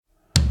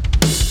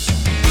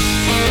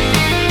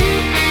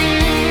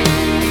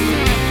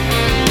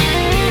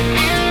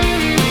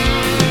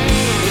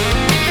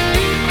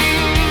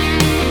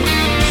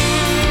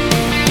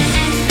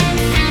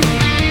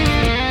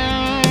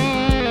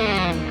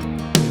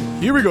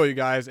Here we go, you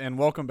guys, and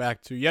welcome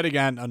back to yet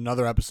again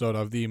another episode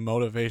of the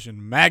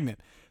Motivation Magnet.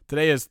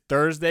 Today is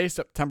Thursday,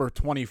 September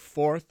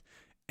 24th,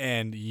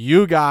 and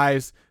you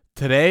guys,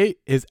 today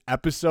is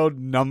episode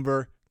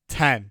number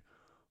 10.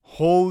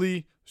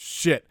 Holy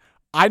shit.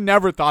 I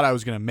never thought I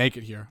was going to make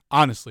it here,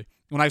 honestly.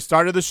 When I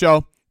started the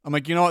show, I'm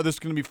like, you know what, this is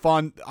going to be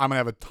fun. I'm going to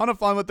have a ton of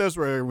fun with this.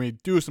 We're going to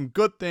do some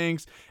good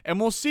things, and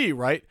we'll see,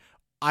 right?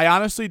 I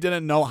honestly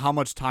didn't know how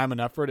much time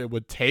and effort it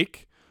would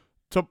take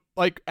to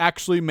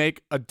actually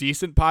make a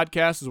decent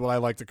podcast, is what I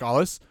like to call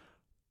this.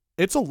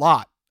 It's a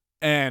lot,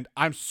 and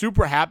I'm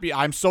super happy.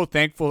 I'm so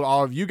thankful to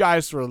all of you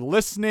guys for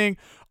listening,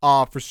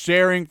 for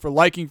sharing, for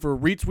liking, for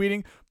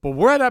retweeting. But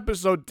we're at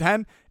episode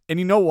 10, and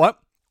you know what?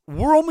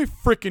 We're only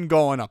freaking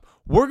going up.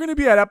 We're going to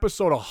be at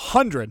episode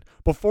 100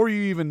 before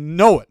you even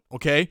know it,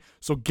 okay?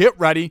 So get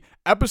ready.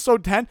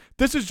 Episode 10,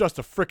 this is just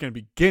a freaking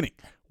beginning.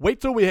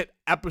 Wait till we hit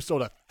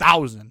episode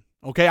 1,000,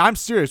 okay? I'm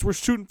serious. We're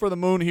shooting for the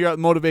moon here at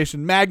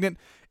Motivation Magnet.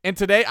 And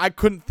today, I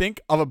couldn't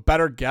think of a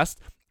better guest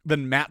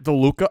than Matt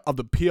DeLuca of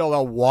the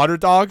PLL Water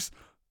Dogs.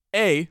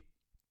 A,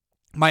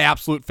 my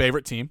absolute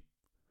favorite team.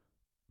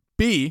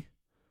 B,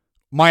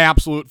 my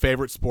absolute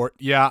favorite sport.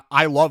 Yeah,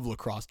 I love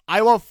lacrosse. I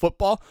love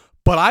football,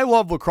 but I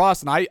love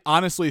lacrosse, and I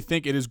honestly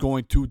think it is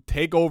going to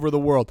take over the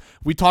world.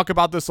 We talk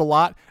about this a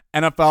lot.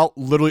 NFL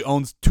literally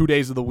owns 2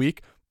 days of the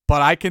week,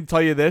 but I can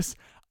tell you this.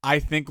 I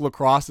think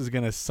lacrosse is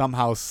going to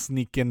somehow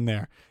sneak in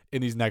there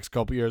in these next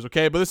couple years,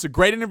 okay? But this is a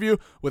great interview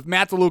with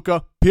Matt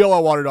DeLuca,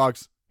 PLL Water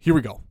Dogs. Here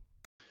we go.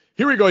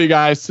 Here we go, you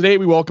guys. Today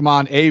we welcome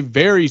on a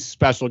very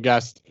special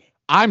guest.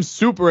 I'm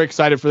super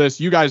excited for this.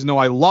 You guys know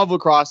I love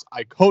lacrosse.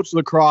 I coach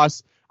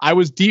lacrosse. I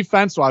was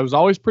defense, so I was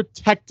always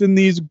protecting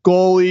these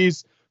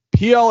goalies.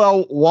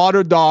 PLL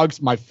Water Dogs,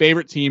 my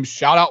favorite team.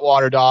 Shout out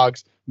Water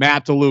Dogs.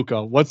 Matt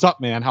DeLuca. What's up,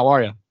 man? How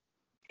are you?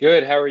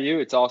 Good. How are you?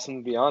 It's awesome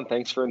to be on.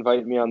 Thanks for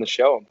inviting me on the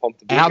show. I'm pumped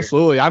to be here.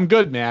 Absolutely. I'm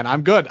good, man.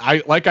 I'm good.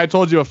 Like I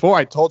told you before,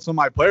 I told some of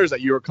my players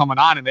that you were coming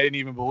on and they didn't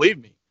even believe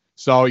me.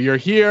 So you're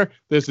here.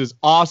 This is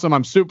awesome.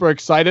 I'm super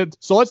excited.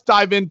 So let's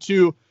dive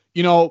into,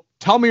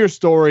 tell me your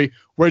story.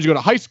 Where did you go to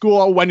high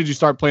school? When did you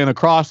start playing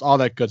lacrosse? All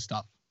that good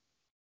stuff.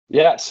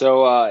 Yeah.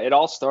 So it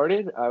all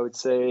started, I would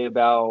say,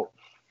 about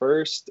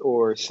first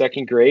or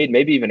second grade,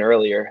 maybe even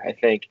earlier, I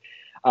think.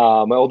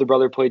 My older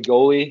brother played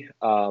goalie,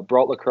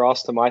 brought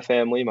lacrosse to my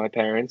family, my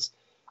parents.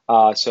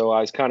 So I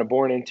was kind of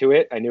born into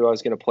it. I knew I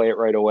was going to play it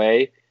right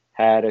away.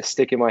 Had a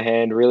stick in my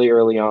hand really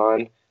early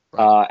on.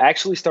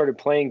 Actually started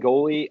playing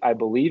goalie, I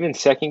believe, in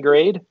second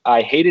grade.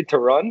 I hated to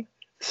run.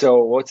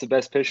 So what's the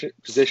best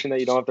position that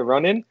you don't have to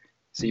run in?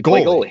 So you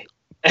play goalie.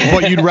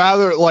 But you'd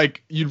rather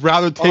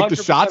take the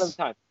shots? Of the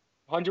time.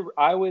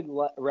 I would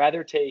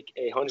rather take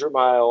a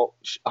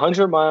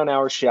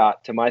 100-mile-an-hour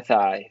shot to my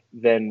thigh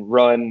than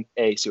run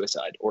a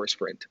suicide or a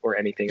sprint or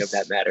anything of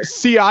that matter.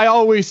 See, I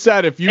always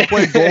said if you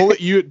play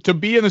goalie, to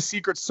be in the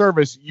Secret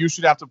Service, you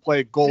should have to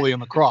play goalie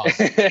in lacrosse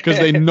because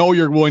they know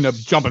you're willing to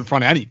jump in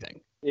front of anything.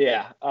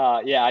 Yeah.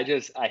 I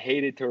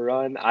hated to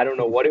run. I don't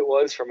know what it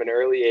was from an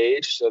early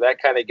age, so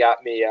that kind of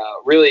got me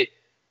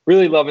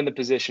really loving the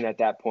position at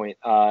that point.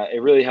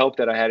 It really helped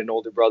that I had an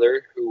older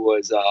brother who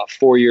was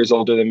 4 years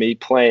older than me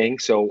playing,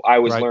 so I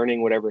was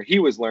learning whatever he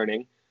was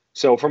learning.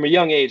 So from a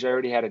young age, I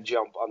already had a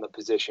jump on the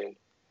position.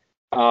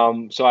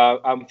 So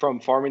I'm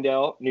from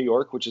Farmingdale, New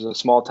York, which is a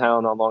small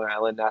town on Long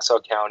Island, Nassau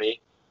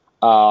County.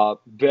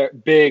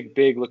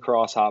 Big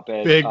lacrosse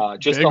hotbed. Big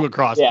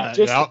lacrosse.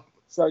 Yeah,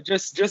 so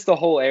just the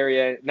whole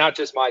area, not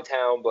just my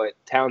town, but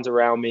towns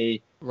around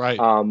me. Right.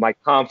 My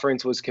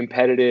conference was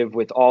competitive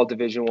with all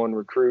Division I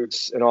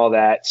recruits and all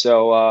that.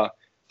 So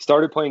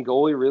started playing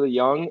goalie really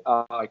young.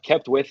 I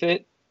kept with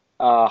it.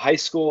 High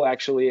school,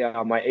 actually,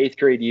 my 8th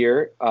grade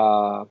year,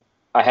 I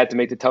had to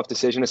make the tough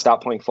decision to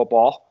stop playing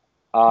football.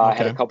 I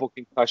had a couple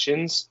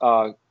concussions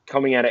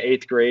coming out of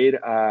 8th grade.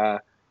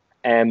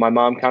 And my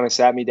mom kind of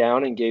sat me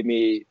down and gave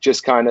me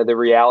just kind of the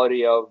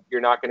reality of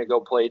you're not going to go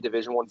play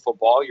Division I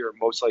football. You're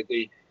most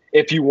likely,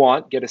 if you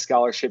want, get a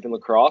scholarship in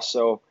lacrosse.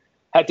 So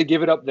had to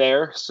give it up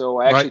there. So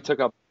I actually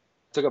took up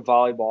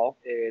volleyball.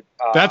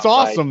 That's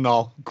awesome,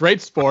 though.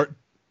 Great sport.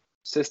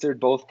 Sisters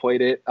both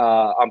played it.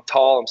 I'm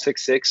tall. I'm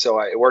 6'6", so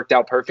it worked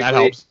out perfectly. That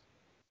helps.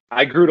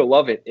 I grew to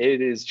love it.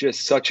 It is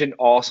just such an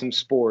awesome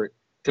sport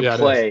to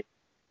play.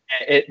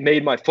 It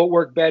made my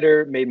footwork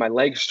better, made my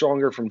legs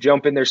stronger from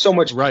jumping. There's so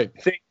much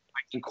things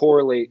I can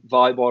correlate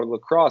volleyball to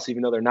lacrosse,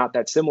 even though they're not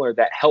that similar,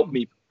 that helped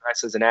me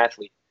progress as an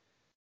athlete.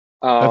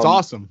 That's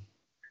awesome.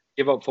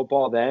 Give up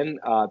football then.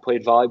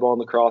 Played volleyball and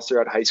lacrosse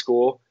throughout high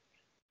school.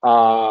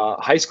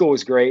 High school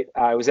was great.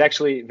 I was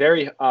actually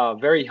very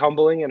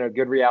humbling and a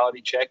good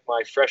reality check.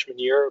 My freshman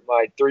year,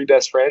 my 3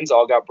 best friends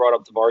all got brought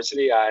up to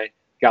varsity. I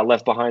got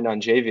left behind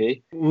on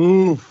JV.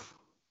 Oof.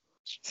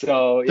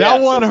 So that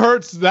one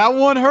hurts. That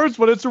one hurts,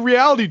 but it's a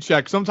reality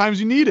check. Sometimes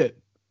you need it.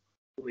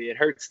 It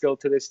hurts still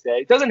to this day.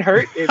 It doesn't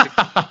hurt.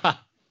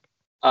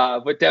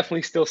 But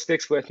definitely still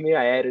sticks with me.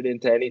 I add it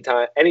into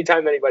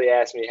anytime anybody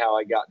asks me how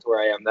I got to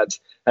where I am, that's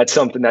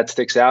something that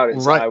sticks out.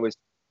 I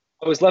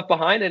I was left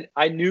behind, and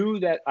I knew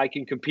that I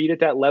can compete at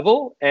that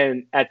level.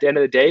 And at the end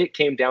of the day, it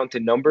came down to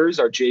numbers.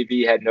 Our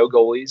JV had no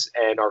goalies,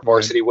 and our Right.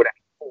 varsity would have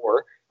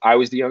 4. I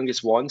was the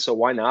youngest one, so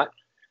why not?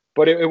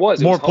 But it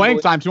was More playing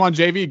humbling. time too on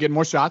JV, getting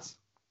more shots.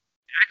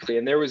 Exactly.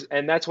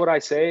 And that's what I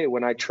say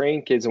when I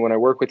train kids and when I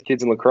work with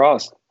kids in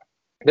lacrosse.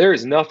 There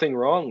is nothing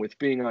wrong with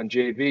being on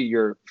JV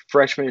your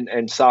freshman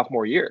and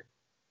sophomore year.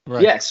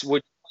 Right. Yes,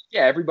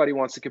 yeah, everybody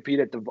wants to compete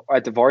at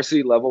the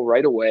varsity level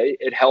right away.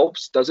 It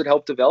helps. Does it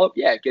help develop?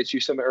 Yeah, it gets you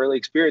some early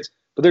experience.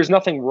 But there's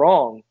nothing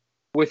wrong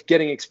with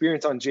getting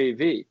experience on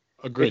JV.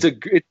 Agreed. It's a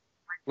good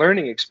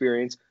learning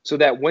experience so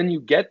that when you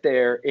get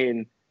there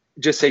in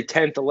just say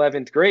 10th,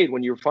 11th grade,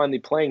 when you're finally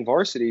playing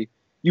varsity,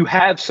 you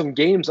have some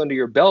games under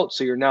your belt,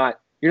 so you're not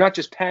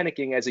just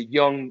panicking as a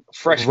young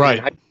freshman.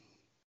 Right.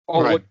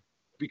 Right.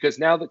 Because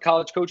now the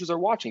college coaches are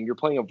watching. You're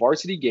playing a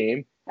varsity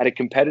game at a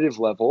competitive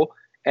level,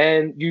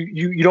 and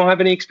you don't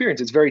have any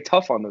experience. It's very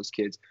tough on those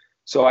kids.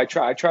 So I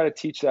try to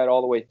teach that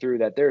all the way through,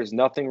 that there is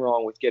nothing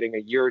wrong with getting a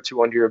year or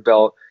two under your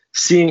belt,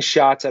 seeing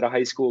shots at a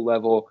high school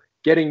level,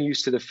 getting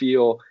used to the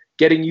feel,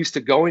 getting used to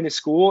going to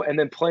school, and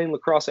then playing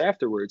lacrosse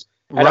afterwards.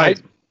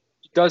 Right.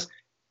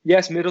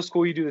 Yes, middle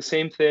school you do the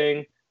same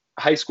thing,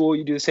 high school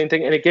you do the same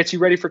thing, and it gets you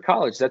ready for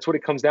college. That's what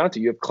it comes down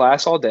to. You have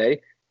class all day,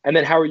 and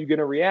then how are you going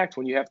to react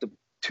when you have to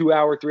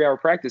 2-hour, 3-hour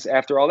practice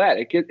after all that?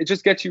 It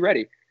just gets you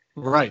ready.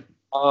 Right.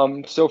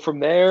 So from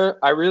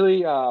there, I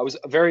really was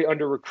very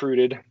under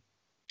recruited.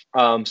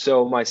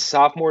 So my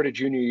sophomore to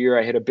junior year,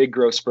 I hit a big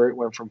growth spurt,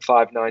 went from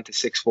 5'9" to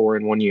 6'4"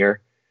 in 1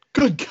 year.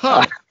 Good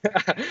God.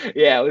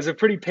 Yeah, it was a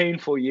pretty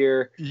painful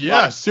year.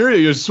 Yeah,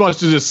 seriously, you're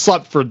supposed to just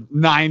slept for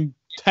 9-10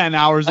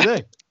 hours a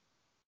day.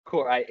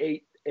 Cool. I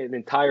ate an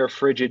entire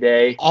fridge a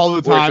day. All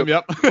the time,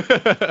 yep.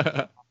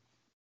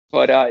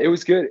 But it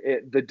was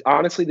good.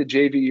 Honestly, the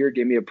JV year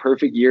gave me a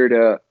perfect year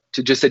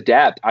to just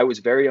adapt. I was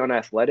very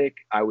unathletic.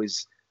 I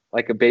was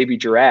like a baby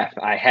giraffe.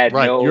 I had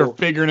you're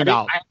figuring it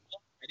out. I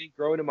didn't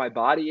grow into my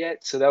body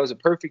yet, so that was a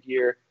perfect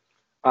year.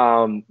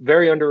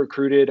 Very under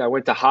recruited. I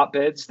went to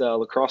Hotbeds, the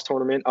lacrosse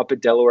tournament up at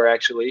Delaware,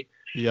 actually.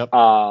 Yep.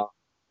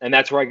 And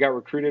that's where I got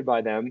recruited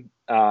by them.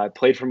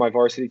 Played for my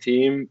varsity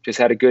team, just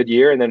had a good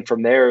year, and then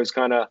from there it was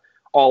kind of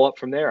all up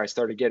from there. I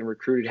started getting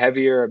recruited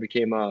heavier. I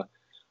became a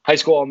high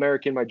school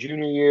All-American my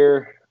junior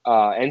year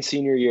and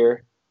senior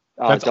year.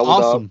 That's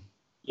awesome. Up.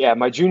 Yeah,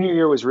 my junior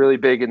year was really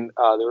big in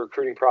the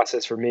recruiting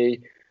process for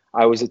me.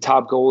 I was a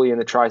top goalie in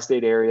the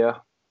tri-state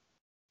area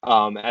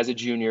as a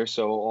junior,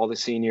 so all the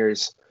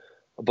seniors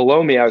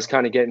below me, I was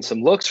kind of getting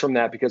some looks from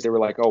that because they were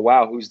like, "Oh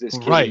wow, who's this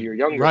kid a year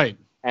younger?" Right.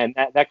 And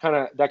that kind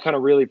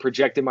of really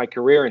projected my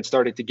career and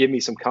started to give me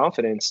some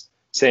confidence,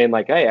 saying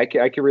like, "Hey,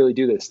 I can really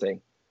do this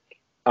thing."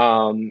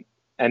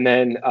 And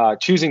then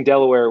choosing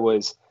Delaware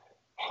was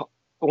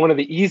one of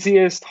the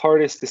easiest,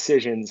 hardest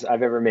decisions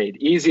I've ever made.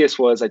 Easiest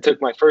was I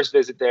took my first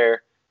visit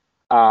there,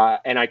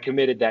 and I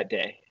committed that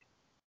day.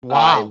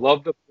 Wow. I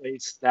love the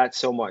place that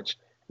so much.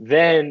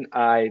 Then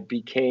I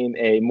became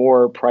a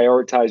more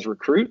prioritized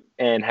recruit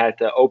and had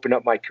to open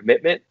up my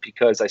commitment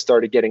because I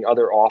started getting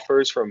other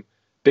offers from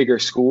bigger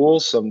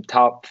schools, some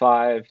top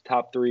 5,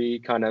 top 3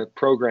 kind of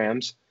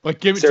programs.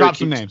 Like drop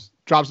some names.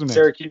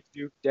 Syracuse,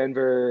 Duke,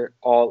 Denver,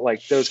 all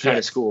like those kind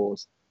of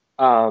schools.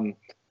 And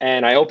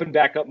I opened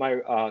back up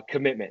my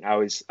commitment.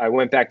 I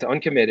went back to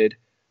uncommitted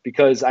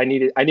because I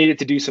needed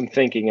to do some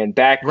thinking. And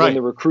back when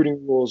the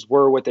recruiting rules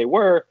were what they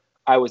were,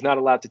 I was not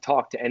allowed to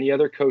talk to any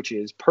other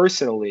coaches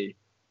personally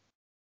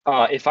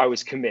if I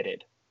was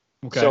committed.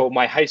 Okay. So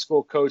my high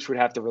school coach would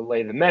have to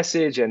relay the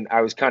message, and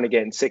I was kind of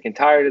getting sick and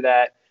tired of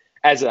that.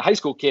 As a high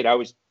school kid, I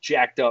was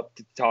jacked up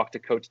to talk to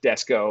Coach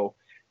Desco,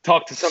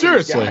 talk to some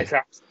of these guys.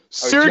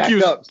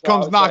 Syracuse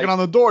comes knocking on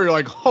the door. You're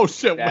like, oh,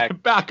 shit,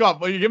 back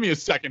up. Well, you give me a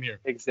second here.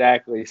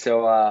 Exactly.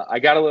 So I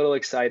got a little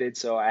excited,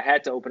 so I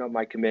had to open up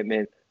my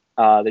commitment.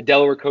 The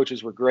Delaware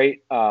coaches were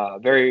great,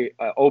 very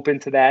open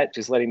to that,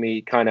 just letting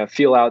me kind of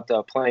feel out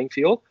the playing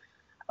field.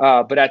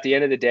 But at the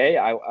end of the day,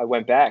 I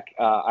went back.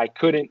 I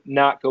couldn't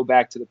not go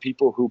back to the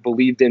people who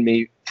believed in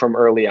me from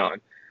early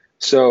on.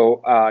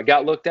 So I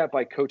got looked at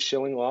by Coach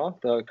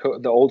Schillinglaw,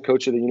 the old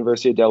coach of the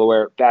University of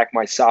Delaware, back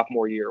my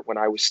sophomore year when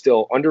I was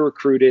still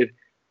under-recruited.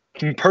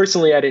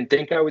 Personally, I didn't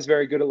think I was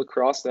very good at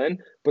lacrosse then,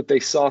 but they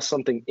saw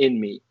something in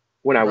me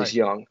when I was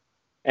young.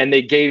 And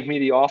they gave me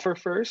the offer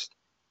first.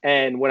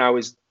 And when I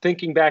was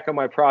thinking back on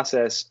my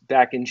process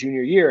back in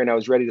junior year and I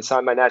was ready to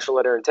sign my national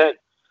letter of intent,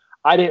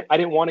 I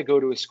didn't want to go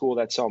to a school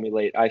that saw me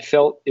late. I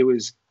felt it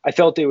was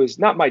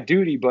not my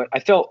duty, but I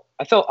felt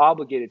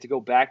obligated to go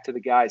back to the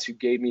guys who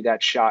gave me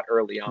that shot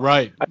early on.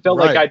 Right. I felt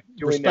like I'd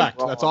doing them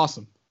wrong. That's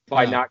awesome.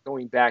 By not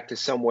going back to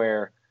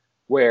somewhere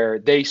where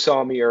they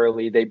saw me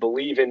early, they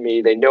believe in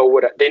me, they know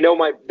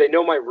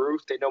my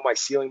roof, they know my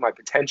ceiling, my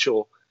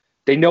potential.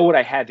 They know what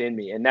I have in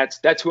me, and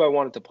that's who I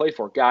wanted to play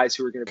for. Guys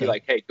who are going to be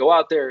like, "Hey, go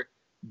out there,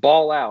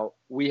 ball out.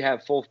 We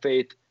have full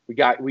faith.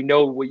 We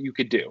know what you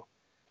could do."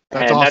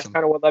 That's awesome. That's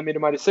kind of what led me to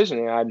my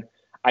decision. And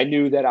I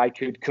knew that I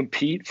could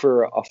compete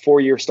for a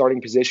 4-year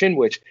starting position,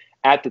 which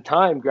at the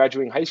time,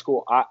 graduating high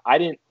school, I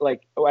didn't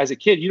like. As a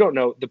kid, you don't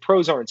know, the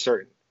pros aren't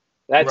certain.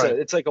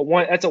 It's like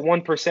that's a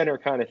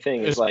 1% kind of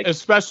thing. It's like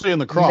especially in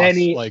the cross.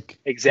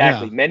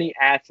 Many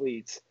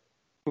athletes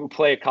who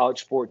play a college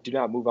sport do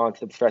not move on to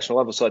the professional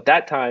level. So at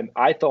that time,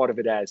 I thought of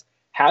it as,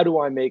 how do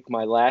I make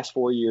my last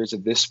 4 years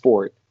of this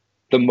sport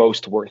the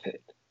most worth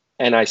it?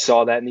 And I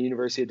saw that in the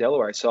University of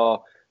Delaware. I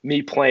saw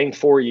me playing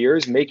 4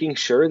 years, making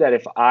sure that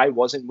if I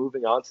wasn't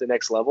moving on to the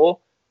next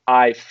level,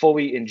 I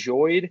fully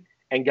enjoyed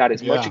and got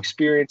as much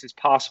experience as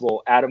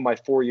possible out of my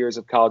 4 years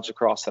of college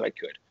lacrosse that I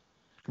could.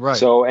 Right.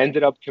 So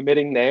ended up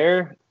committing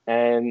there,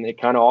 and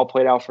it kind of all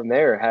played out from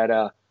there. Had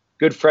a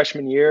good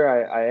freshman year.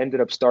 I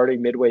ended up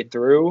starting midway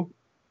through,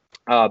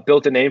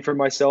 built a name for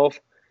myself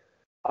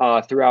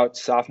throughout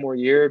sophomore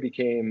year,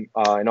 became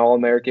an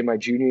All-American my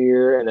junior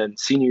year, and then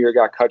senior year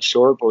got cut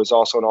short, but was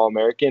also an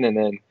All-American. And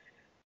then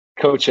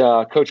Coach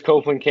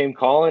Copeland came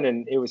calling,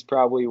 and it was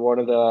probably one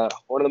of the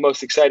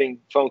most exciting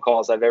phone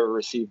calls I've ever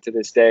received to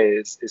this day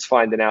is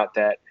finding out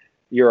that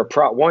you're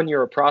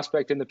a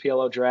prospect in the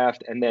PLO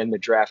draft, and then the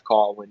draft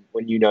call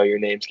when you know your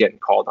name's getting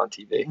called on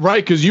TV.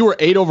 Right, because you were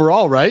 8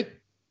 overall, right?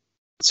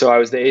 So I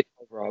was the 8th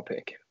overall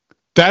pick.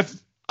 I'm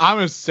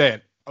gonna say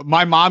it.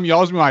 My mom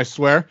yells at me when I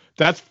swear.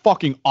 That's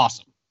fucking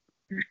awesome.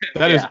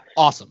 That is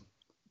awesome.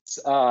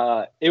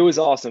 It was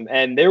awesome,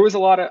 and there was a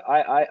lot of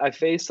I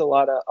faced a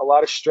lot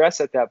of stress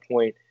at that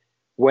point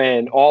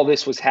when all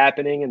this was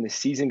happening and the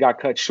season got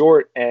cut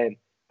short, and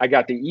I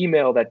got the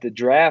email that the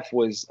draft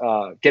was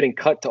getting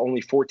cut to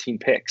only 14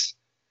 picks.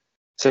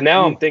 So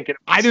now I'm thinking,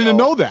 I didn't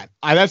know that.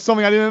 That's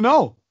something I didn't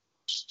know.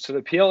 So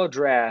the PLO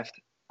draft,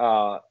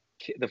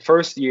 the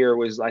first year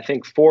was, I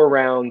think, 4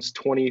 rounds,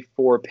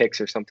 24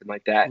 picks or something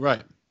like that.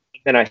 Right.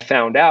 Then I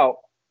found out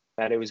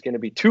that it was going to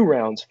be 2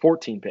 rounds,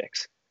 14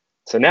 picks.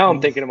 So now I'm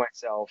thinking to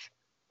myself,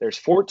 there's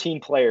 14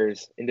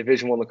 players in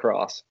Division I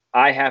lacrosse.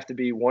 I have to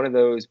be one of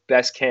those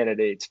best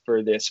candidates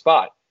for this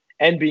spot.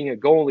 And being a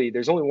goalie,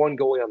 there's only one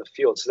goalie on the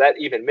field, so that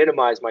even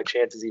minimized my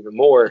chances even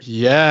more.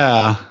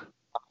 Yeah.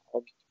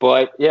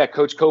 But yeah,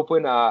 Coach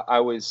Copeland, I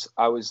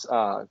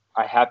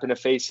happened to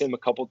face him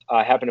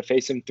I happened to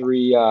face him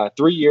 3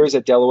 years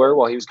at Delaware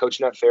while he was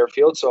coaching at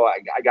Fairfield. So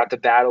I got to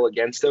battle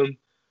against him,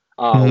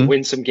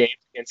 win some games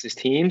against his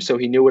team. So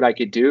he knew what I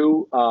could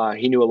do.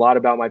 He knew a lot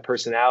about my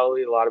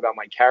personality, a lot about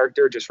my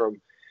character, just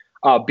from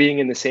being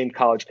in the same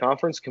college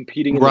conference,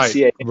 competing in the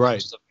CAA,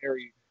 which is a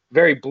very,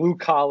 very blue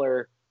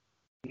collar,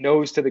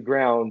 nose to the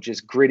ground,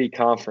 just gritty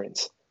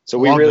conference. So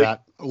we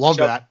love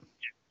that.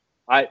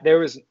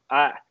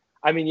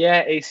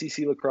 ACC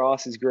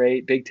lacrosse is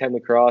great. Big Ten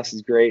lacrosse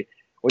is great.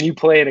 When you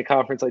play in a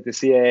conference like the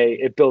CAA,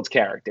 it builds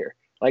character.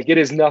 Like, it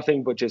is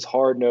nothing but just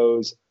hard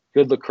nose,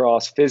 good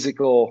lacrosse,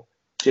 physical.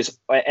 Just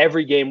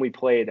every game we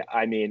played,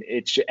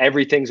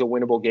 everything's a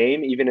winnable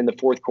game. Even in the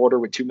fourth quarter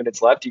with 2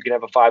 minutes left, you can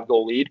have a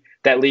 5-goal lead.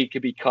 That lead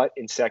could be cut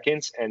in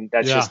seconds, and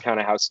that's just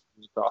kind of how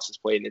lacrosse is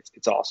played. And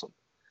it's awesome.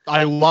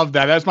 I love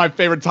that. That's my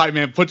favorite type,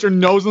 man. Put your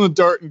nose in the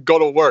dirt and go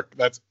to work.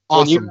 That's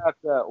awesome.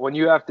 When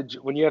you have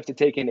to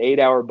take an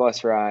 8-hour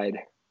bus ride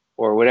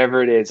or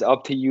whatever it is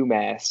up to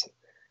UMass,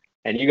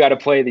 and you got to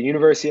play the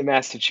University of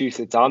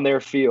Massachusetts on their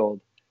field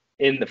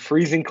in the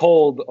freezing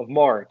cold of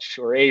March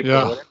or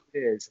April, whatever it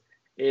is,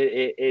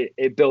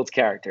 it builds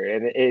character.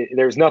 And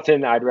there's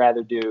nothing I'd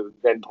rather do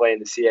than play in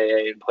the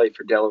CAA and play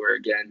for Delaware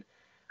again.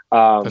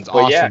 That's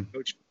awesome. Yeah,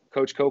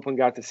 Coach Copeland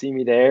got to see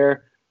me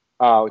there.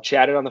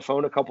 Chatted on the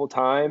phone a couple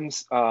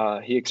times.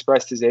 He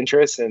expressed his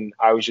interest, and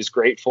I was just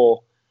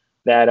grateful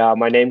that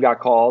my name got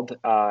called.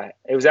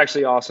 It was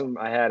actually awesome.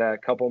 I had a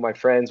couple of my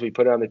friends. We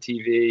put it on the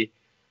TV.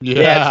 Yeah,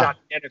 it's not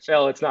the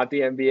NFL, it's not the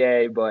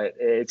NBA, but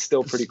it's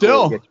still pretty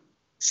cool.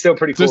 Still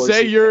pretty cool. To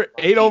say you're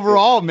 8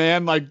 overall,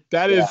 man, like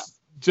that is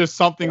just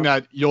something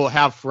that you'll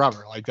have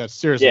forever. Like, that's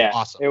seriously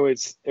awesome. It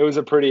was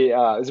a pretty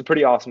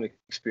awesome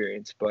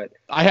experience. But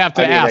I have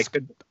to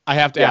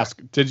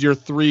ask, did your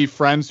 3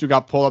 friends who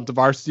got pulled up to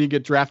varsity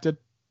get drafted?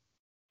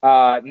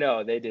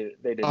 No, they did.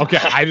 Okay,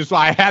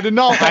 I had to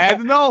know.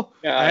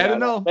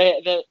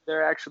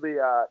 They're actually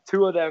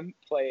 2 of them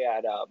play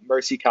at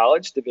Mercy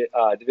College,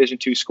 Division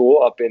II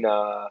school up in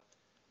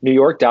New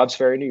York, Dobbs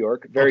Ferry, New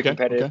York. Very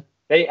competitive. Okay.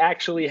 They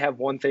actually have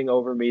one thing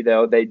over me,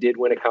 though. They did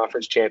win a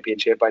conference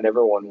championship. I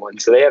never won one,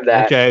 so they have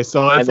that. Okay,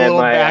 so it's a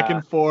little back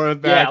and forth.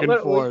 We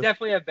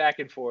definitely have back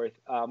and forth.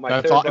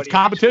 It's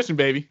competition,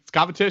 baby. It's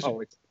competition.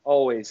 Oh, it's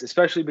always,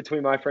 especially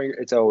between my friends.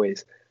 It's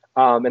always.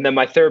 And then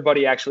my third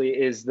buddy actually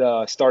is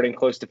the starting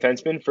close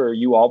defenseman for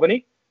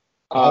UAlbany.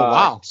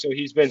 Wow! So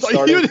he's been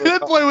starting. You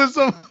did play with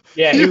some.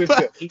 Yeah, he was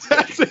good.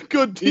 That's a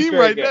good team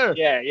right there.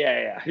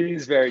 Yeah.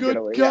 He's very good.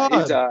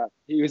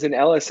 He was an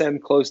LSM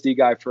close D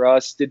guy for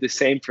us. Did the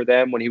same for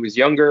them when he was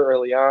younger,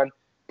 early on.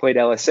 Played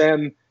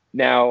LSM.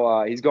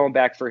 Now he's going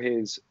back for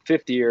his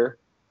 5th year.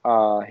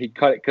 He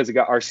cut it because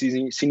our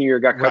senior year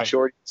got cut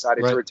short. He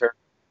decided to return,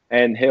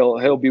 and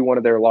he'll be one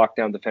of their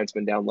lockdown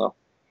defensemen down low.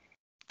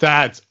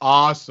 That's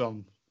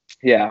awesome.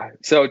 Yeah.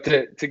 So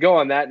to go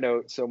on that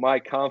note, so my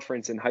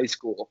conference in high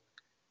school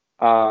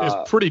is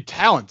pretty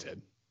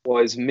talented.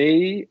 Was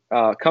me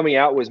coming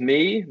out was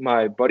me,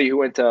 my buddy who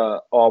went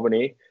to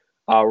Albany,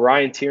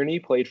 Ryan Tierney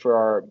played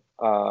for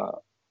our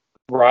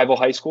rival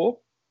high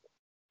school.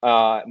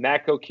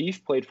 Matt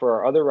O'Keefe played for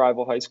our other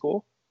rival high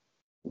school.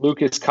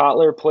 Lucas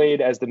Kotler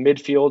played as the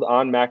midfield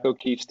on Matt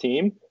O'Keefe's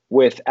team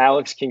with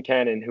Alex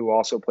Kincannon, who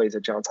also plays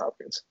at Johns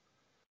Hopkins.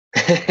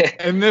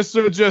 And this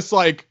are just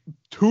like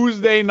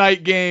Tuesday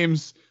night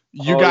games.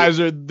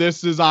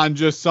 This is on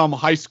just some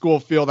high school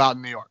field out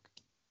in New York.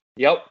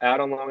 Yep, out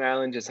on Long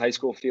Island, just high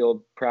school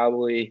field,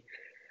 probably.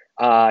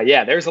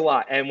 There's a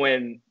lot. And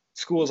when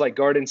schools like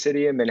Garden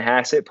City and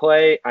Manhasset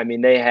play, I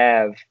mean,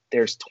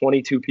 there's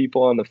 22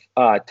 people on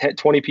the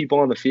 20 people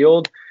on the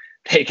field.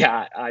 They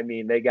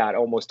got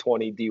almost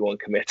 20 D1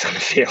 commits on the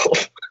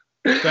field.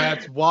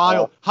 That's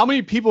wild. How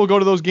many people go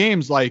to those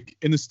games, like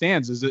in the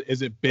stands? Is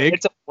it big?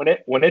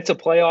 When it's a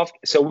playoff,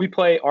 so we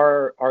play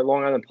our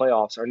Long Island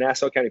playoffs. Our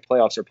Nassau County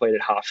playoffs are played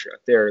at Hofstra,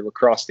 their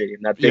lacrosse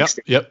stadium, that big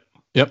stadium.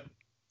 Yep.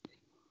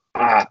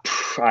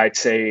 I'd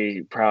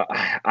say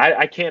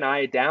I can't eye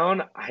it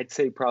down. I'd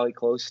say probably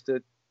close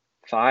to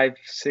 5,000,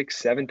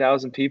 6,000,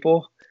 7,000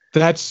 people.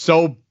 That's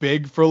so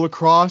big for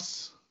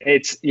lacrosse.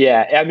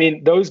 I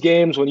mean, those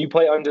games when you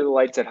play under the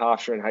lights at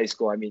Hofstra in high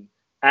school, I mean,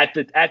 at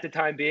the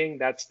time being,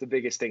 that's the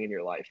biggest thing in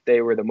your life.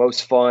 They were the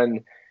most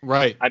fun.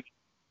 Right.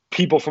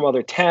 People from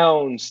other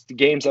towns, the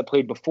games that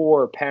played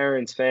before,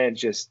 parents,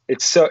 fans,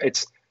 it's an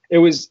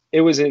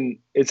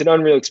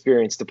unreal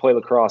experience to play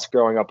lacrosse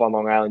growing up on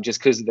Long Island just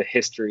because of the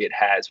history it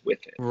has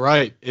with it.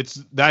 Right.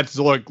 That's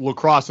like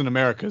lacrosse in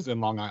America's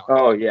in Long Island.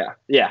 Oh yeah.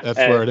 That's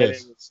where it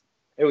is.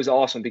 It was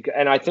awesome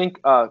and I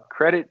think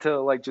credit to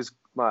like just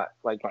my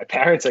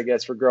parents, I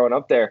guess, for growing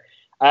up there.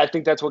 I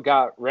think that's what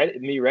got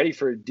me ready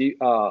for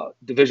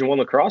Division I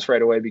lacrosse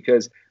right away,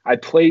 because I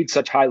played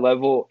such high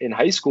level in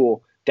high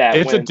school that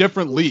it's a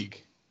different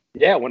league.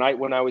 Yeah, when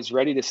I was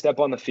ready to step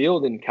on the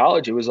field in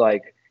college, it was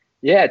like,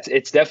 yeah,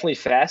 it's definitely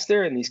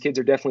faster and these kids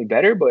are definitely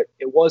better, but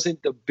it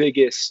wasn't the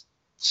biggest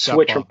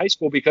switch from high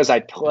school because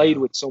I played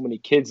with so many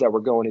kids that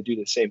were going to do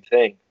the same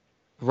thing.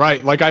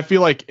 Right. Like I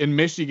feel like in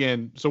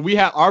Michigan, so we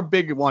have our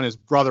big one is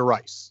Brother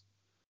Rice.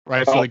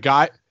 Right. So the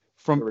guy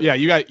from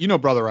you know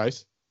Brother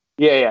Rice.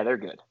 Yeah, they're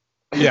good.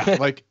 Yeah,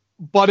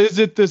 but is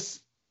it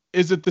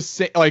the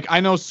same? Like I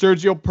know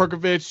Sergio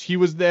Perkovic, he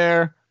was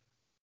there.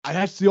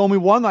 That's the only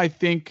one I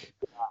think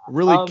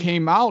really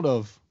came out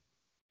of.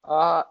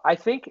 I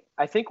think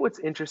what's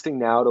interesting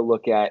now to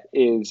look at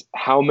is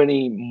how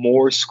many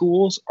more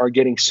schools are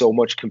getting so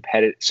much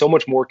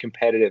more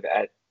competitive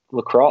at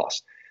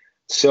lacrosse.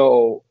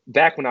 So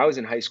back when I was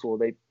in high school,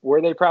 they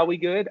probably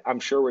good. I'm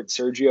sure with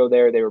Sergio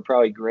there, they were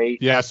probably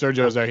great. Yeah,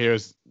 Sergio's there.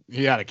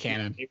 He had a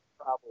cannon. They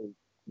were probably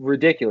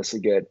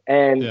ridiculously good.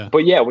 But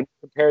when you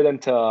compare them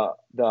to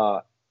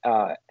the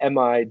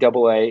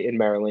MIAA in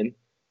Maryland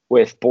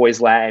with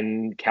Boys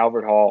Latin,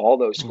 Calvert Hall, all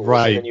those schools,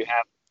 right? And then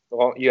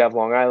you have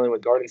Long Island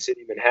with Garden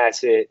City,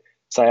 Manhasset,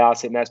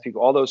 Syosset,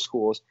 Massapequa, all those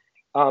schools.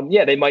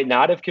 They might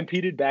not have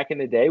competed back in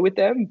the day with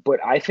them,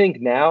 but I think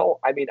now,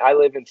 I mean, I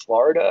live in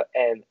Florida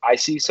and I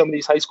see some of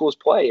these high schools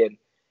play, and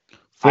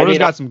Florida's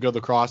got some good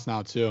lacrosse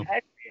now too.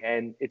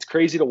 And it's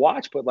crazy to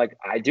watch, but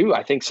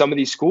I think some of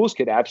these schools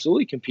could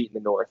absolutely compete in the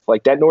North.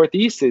 Like that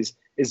Northeast is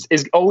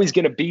always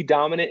going to be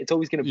dominant. It's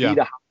always going to be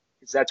the high,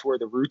 because that's where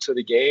the roots of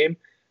the game.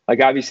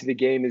 Like obviously the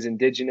game is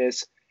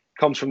indigenous,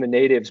 comes from the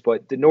natives,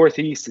 but the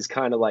Northeast is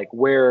kind of like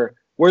where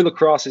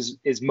lacrosse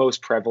is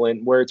most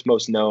prevalent, where it's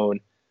most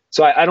known.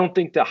 So I don't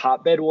think the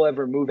hotbed will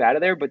ever move out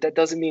of there, but that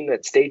doesn't mean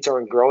that states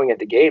aren't growing at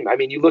the game. I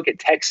mean, you look at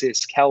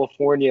Texas,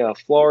 California,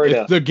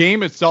 Florida. The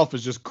game itself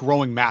is just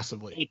growing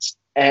massively.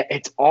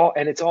 It's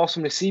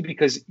awesome to see,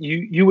 because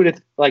you would have,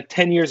 like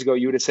 10 years ago,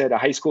 you would have said a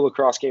high school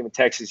lacrosse game in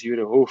Texas, you would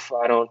have,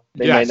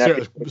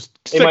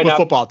 stick with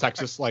football,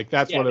 Texas. Like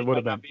that's what it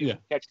would have been. Catch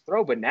and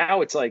throw. But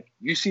now it's like,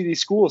 you see these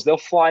schools, they'll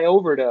fly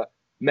over to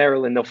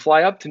Maryland, they'll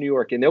fly up to New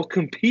York, and they'll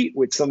compete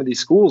with some of these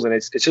schools. And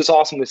it's just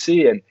awesome to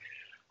see.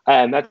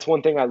 And that's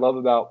one thing I love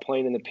about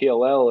playing in the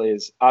PLL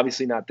is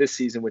obviously not this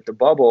season with the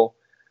bubble,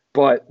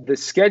 but the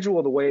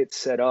schedule, the way it's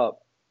set up,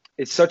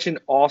 it's such an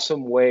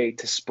awesome way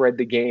to spread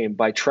the game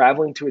by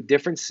traveling to a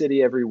different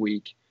city every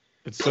week,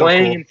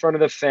 playing in front of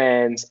the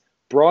fans,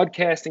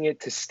 broadcasting it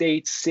to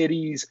states,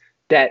 cities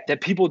that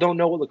people don't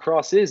know what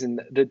lacrosse is,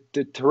 and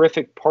the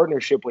terrific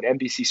partnership with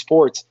NBC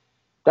Sports.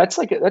 That's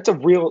a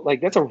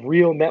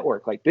real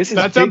network. Like that's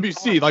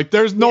NBC. Like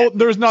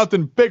there's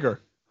nothing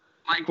bigger.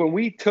 Like when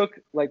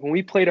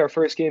we played our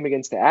first game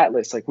against the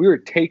Atlas, like we were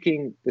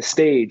taking the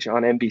stage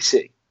on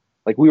NBC.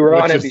 Like we were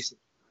on NBC.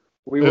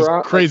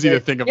 Crazy to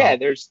think about.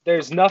 Yeah,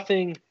 there's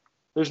nothing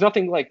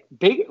like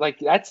big, like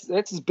that's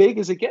as big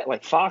as it gets.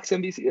 Like Fox,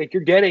 NBC, like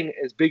you're getting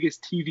as big as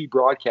TV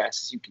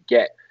broadcasts as you could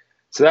get.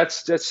 So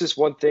that's just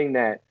one thing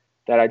that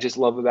I just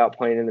love about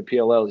playing in the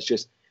PLL is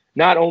just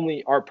not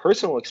only our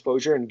personal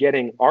exposure and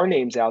getting our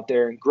names out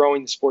there and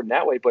growing the sport in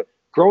that way, but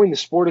growing the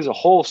sport as a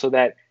whole, so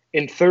that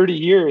in 30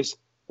 years,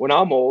 when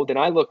I'm old and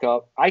I look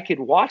up, I could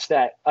watch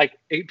that. Like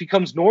it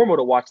becomes normal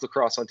to watch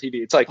lacrosse on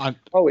TV. It's like,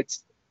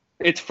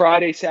 it's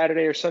Friday,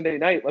 Saturday, or Sunday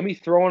night. Let me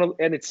throw on,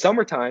 and it's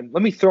summertime.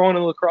 Let me throw on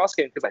a lacrosse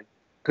game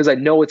because I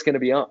know it's going to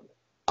be on.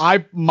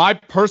 my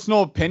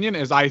personal opinion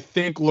is I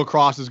think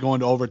lacrosse is going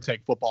to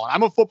overtake football. And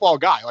I'm a football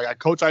guy. Like I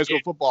coach high school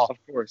football, of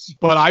course.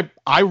 But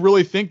I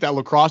really think that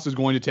lacrosse is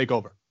going to take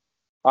over.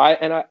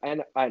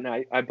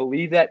 I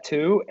believe that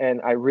too,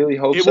 and I really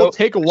hope it so. It will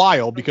take a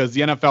while because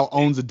the NFL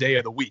owns a day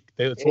of the week.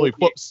 It's only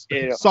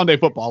Sunday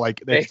football.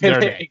 Like it's their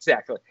day.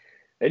 Exactly.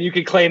 And you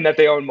can claim that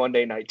they own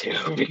Monday night too.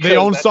 They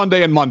own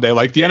Sunday and Monday.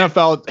 Like the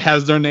NFL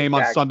has their name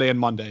on Sunday and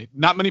Monday.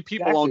 Not many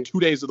people own 2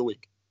 days of the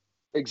week.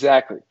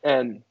 Exactly.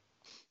 And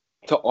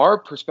to our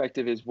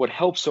perspective is what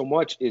helps so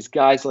much is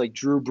guys like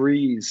Drew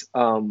Brees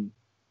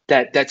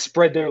that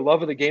spread their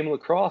love of the game of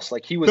lacrosse.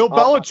 Like he was Bill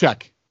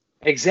Belichick.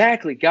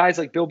 Exactly. Guys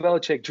like Bill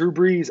Belichick, Drew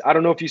Brees. I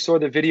don't know if you saw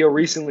the video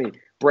recently.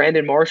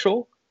 Brandon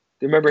Marshall.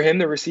 Do you remember him,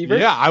 the receiver?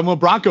 Yeah, I'm a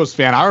Broncos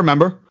fan. I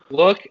remember.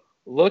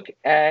 Look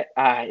at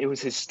it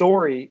was his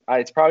story.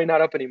 It's probably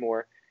not up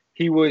anymore.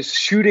 He was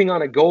shooting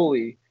on a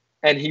goalie,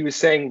 and he was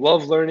saying,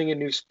 "Love learning a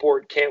new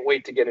sport. Can't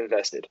wait to get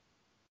invested,"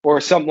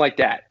 or something like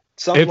that.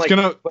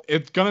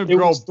 It's gonna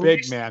grow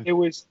big, man.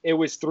 It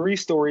was 3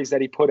 stories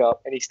that he put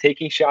up, and he's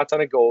taking shots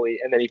on a goalie,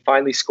 and then he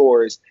finally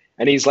scores,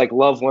 and he's like,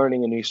 "Love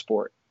learning a new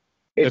sport."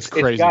 It's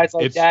crazy. It's guys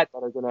like that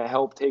are going to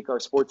help take our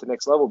sport to the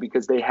next level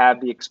because they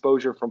have the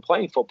exposure from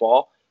playing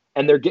football,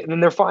 and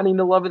they're finding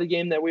the love of the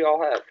game that we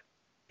all have.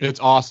 It's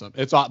awesome.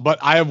 But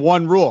I have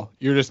one rule: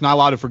 you're just not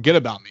allowed to forget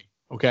about me.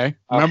 Okay.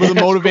 Remember the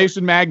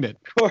motivation magnet.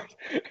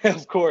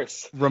 Of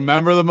course.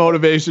 Remember the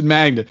motivation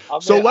magnet. I'll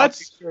be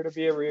sure to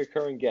be a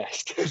recurring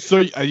guest.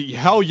 So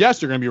hell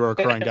yes, you're going to be a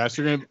recurring guest.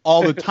 You're going to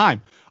all the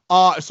time.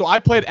 So I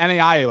played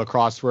NAIA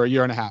lacrosse for a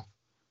year and a half.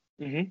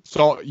 Mm-hmm.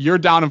 So you're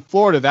down in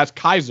Florida. That's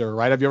Kaiser,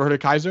 right? Have you ever heard of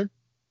Kaiser?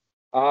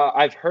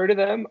 I've heard of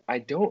them.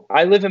 I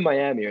live in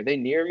Miami. Are they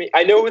near me?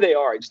 I know where they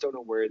are. I just don't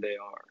know where they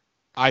are.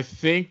 I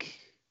think.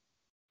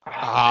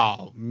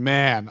 Oh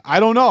man, I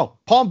don't know.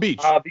 Palm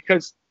Beach.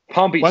 Because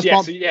Palm Beach.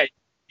 Palm... So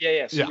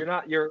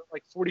you're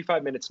like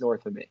 45 minutes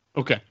north of me.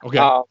 Okay.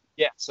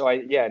 So I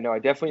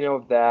definitely know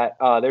of that.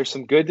 There's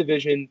some good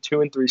Division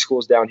 2 and 3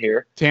 schools down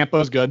here.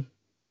 Tampa's good.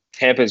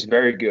 Tampa's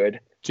very good.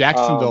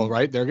 Jacksonville,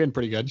 right? They're getting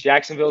pretty good.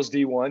 Jacksonville's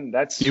D1.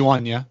 That's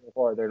D1, yeah.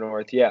 Farther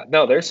north, yeah.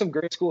 No, there's some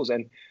great schools,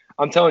 and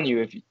I'm telling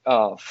you, if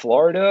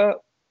Florida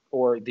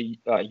or the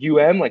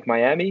like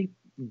Miami,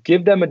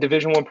 give them a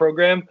Division I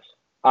program,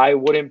 I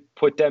wouldn't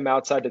put them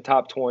outside the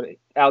top 20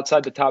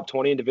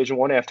 in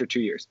Division I after 2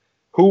 years.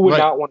 Who would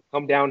not want to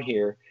come down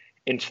here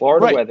in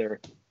Florida weather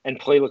and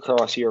play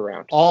lacrosse year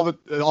round? All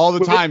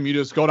the time, you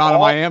just go down to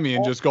Miami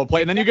and just go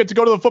play, and then you get to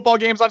go to the football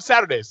games on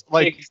Saturdays.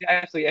 Like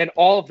exactly, and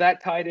all of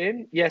that tied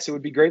in. Yes, it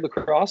would be great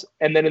lacrosse,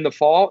 and then in the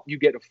fall you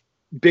get a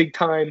big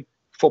time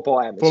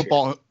football atmosphere.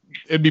 Football,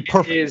 it'd be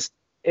perfect.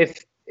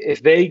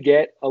 If they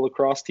get a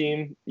lacrosse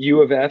team,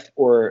 U of F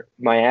or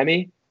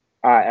Miami,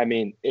 I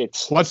mean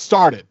it's. Let's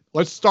start it.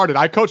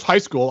 I coach high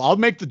school. I'll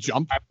make the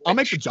jump. I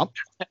mean,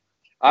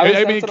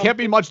 it can't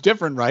be much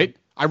different, right?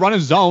 I run a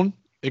zone.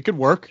 It could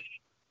work.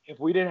 If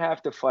we didn't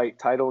have to fight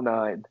Title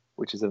IX,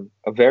 which is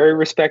a very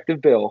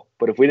respective bill,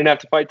 but if we didn't have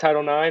to fight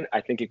Title IX,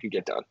 I think it could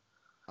get done.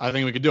 I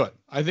think we could do it.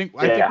 I think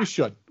we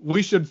should.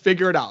 We should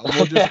figure it out.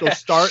 We'll just go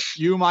start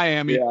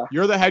Miami. Yeah.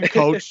 You're the head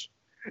coach,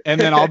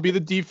 and then I'll be the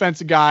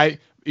defensive guy.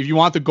 If you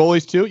want the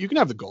goalies too, you can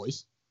have the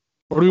goalies.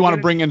 Or do we want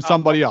to bring in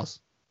somebody else?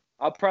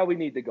 I'll probably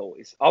need the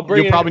goalies.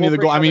 You'll probably need the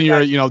goal. I mean,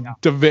 you're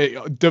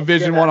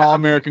Division I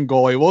All-American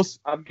goalie. We'll see.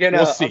 I'm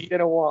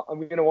gonna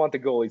want the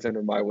goalies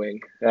under my wing.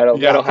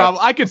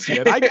 I could see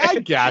it. I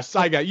guess.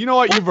 You know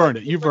what? You've earned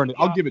it.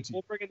 I'll give it to you.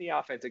 We'll bring in the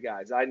offensive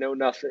guys. I know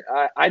nothing.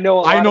 I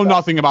know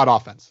nothing about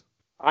offense.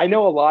 I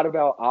know a lot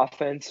about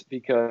offense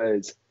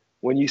because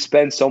when you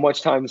spend so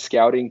much time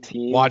scouting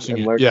teams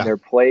and learning their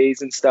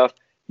plays and stuff,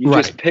 you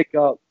just pick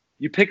up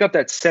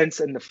that sense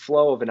and the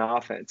flow of an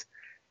offense.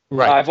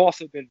 Right. I've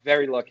also been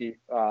very lucky.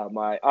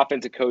 My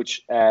offensive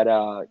coach at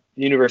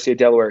University of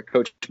Delaware,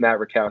 Coach Matt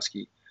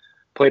Rakowski,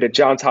 played at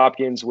Johns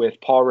Hopkins with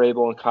Paul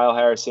Rabel and Kyle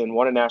Harrison,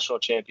 won a national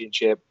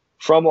championship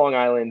from Long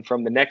Island,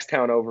 from the next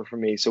town over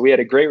from me. So we had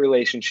a great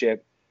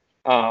relationship.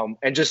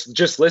 And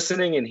just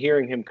listening and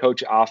hearing him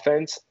coach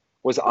offense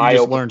was eye-opening. You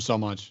just learned so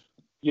much.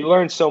 You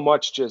learn so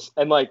much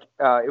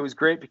it was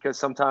great because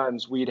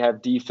sometimes we'd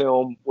have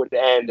D-film would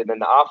end and then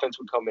the offense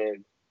would come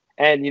in.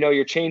 And,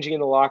 you're changing in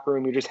the locker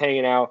room, you're just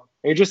hanging out,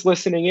 and you're just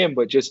listening in,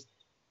 but just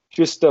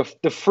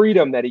the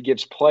freedom that he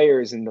gives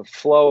players and the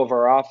flow of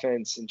our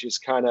offense and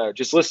just kind of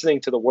just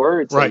listening to the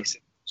words. Right. It's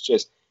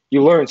just,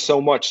 you learn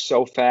so much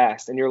so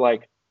fast. And you're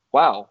like,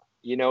 wow,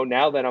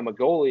 now that I'm a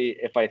goalie,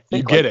 if I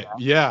think you get it.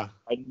 Yeah.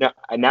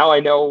 Now I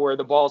know where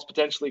the ball's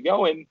potentially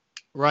going.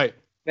 Right.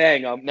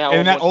 Bang. Now.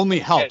 And that only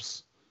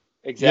helps.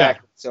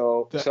 Exactly. Yeah.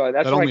 So that's why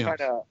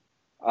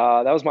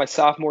that was my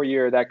sophomore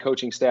year. That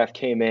coaching staff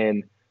came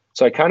in.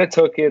 So I kind of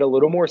took it a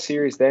little more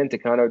serious then to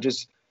kind of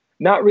just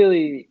not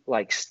really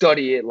like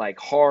study it like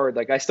hard.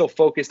 Like I still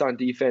focused on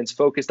defense,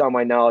 focused on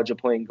my knowledge of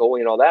playing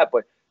goalie and all that,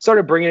 but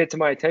started bringing it to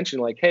my attention.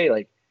 Like, hey,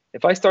 like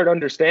if I start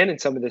understanding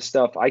some of this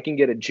stuff, I can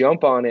get a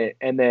jump on it.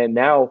 And then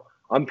now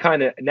I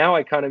kind of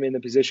in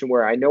the position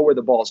where I know where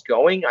the ball's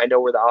going. I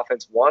know where the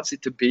offense wants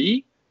it to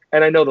be.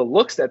 And I know the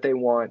looks that they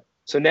want.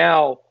 So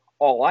now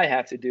all I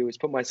have to do is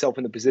put myself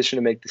in the position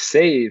to make the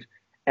save,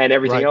 and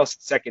everything Right. else is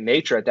second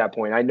nature at that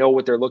point. I know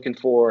what they're looking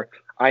for.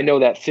 I know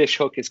that fish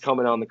hook is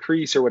coming on the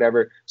crease or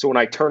whatever. So when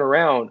I turn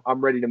around,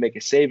 I'm ready to make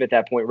a save at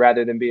that point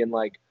rather than being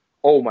like,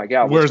 oh my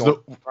God, what's Where's going the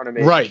on in front of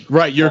me?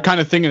 right? You're Well, kind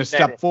of thinking a then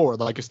step forward,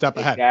 like a step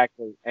ahead.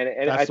 exactly. And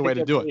I That's the way think to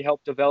that do it. really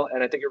helped develop,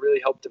 and I think it really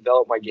helped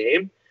develop my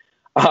game.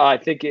 I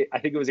think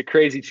it was a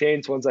crazy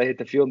change once I hit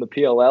the field in the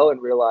PLL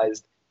and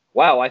realized,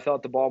 wow, I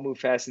thought the ball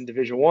moved fast in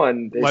Division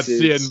One. This Let's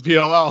see it in is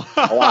PLL.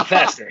 a lot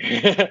faster.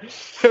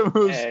 It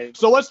was, And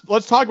so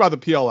let's talk about the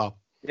PLL.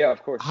 yeah,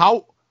 of course.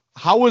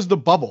 How was the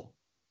bubble?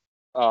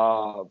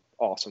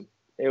 Awesome.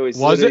 It was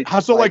Was literally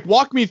it? So like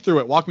walk me through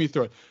it. Walk me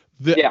through it.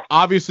 Yeah.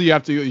 Obviously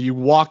you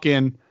walk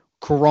in,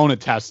 corona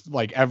test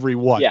like every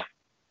what? Yeah.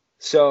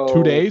 So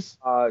 2 days?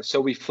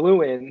 So we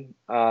flew in.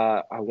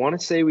 I want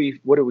to say we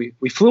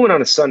flew in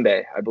on a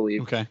Sunday, I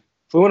believe. Okay.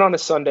 Flew in on a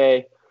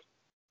Sunday.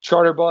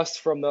 Charter bus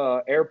from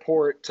the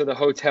airport to the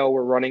hotel.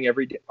 We're running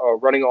every day,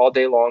 running all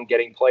day long,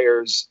 getting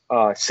players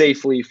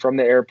safely from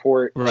the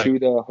airport to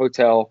the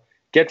hotel.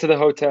 Get to the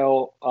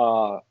hotel,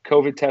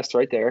 COVID test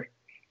right there,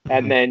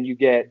 and then you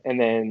get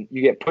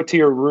put to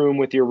your room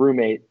with your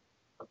roommate.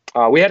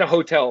 We had a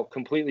hotel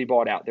completely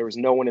bought out. There was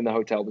no one in the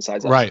hotel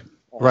besides us. Right.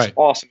 Right.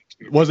 Awesome.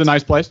 Was it a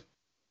nice place?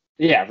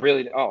 Yeah,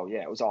 really. Oh,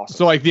 yeah, it was awesome.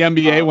 So like the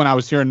NBA when I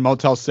was here in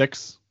Motel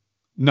 6,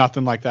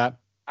 nothing like that.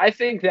 I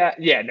think that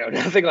no,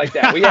 nothing like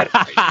that. We had.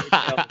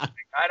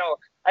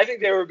 I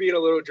think they were being a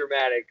little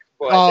dramatic.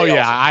 But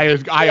I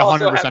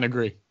 100%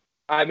 agree.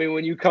 I mean,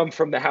 when you come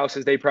from the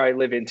houses they probably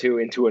live into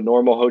a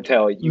normal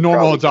hotel,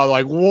 hotel,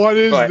 like what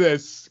is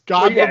this?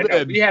 God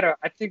forbid. We had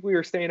I think we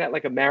were staying at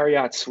like a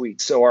Marriott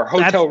suite, so our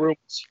hotel room.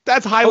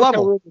 That's high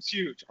level. Room was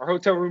huge. Our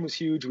hotel room was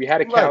huge. We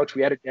had a couch.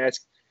 We had a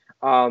desk.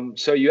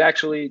 So you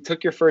actually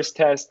took your first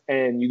test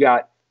and you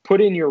got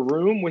put in your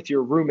room with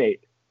your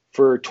roommate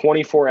for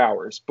 24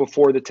 hours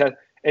before the test,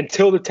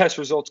 until the test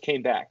results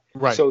came back.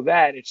 Right. So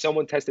that if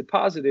someone tested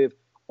positive,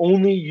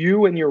 only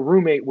you and your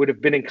roommate would have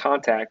been in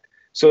contact.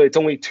 So it's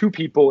only 2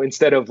 people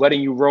instead of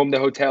letting you roam the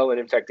hotel and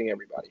infecting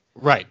everybody.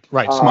 Right.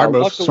 Smart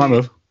move. Smart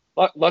move.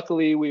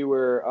 Luckily, we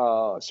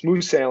were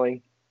smooth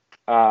sailing.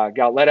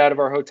 Got let out of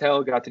our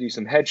hotel. Got to do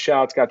some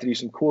headshots. Got to do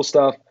some cool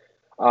stuff.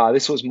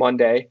 This was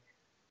Monday.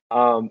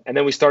 And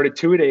then we started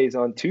 2 days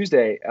on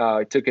Tuesday.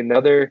 Took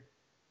another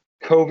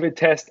COVID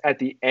test at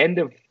the end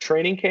of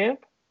training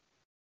camp.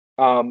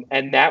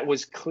 And that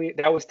was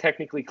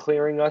technically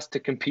clearing us to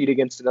compete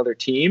against another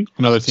team.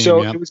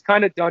 So it was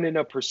kind of done in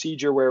a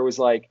procedure where it was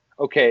like,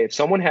 okay, if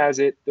someone has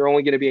it, they're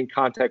only going to be in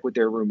contact with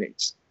their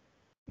roommates.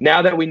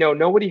 Now that we know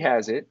nobody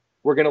has it,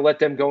 we're going to let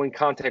them go in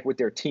contact with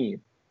their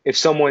team. If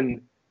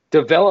someone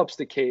develops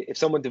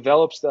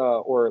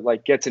or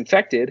like gets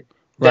infected,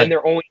 then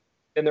they're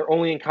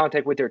only in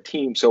contact with their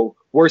team. So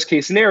worst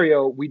case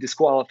scenario, we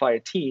disqualify a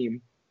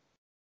team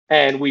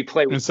and we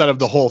play instead of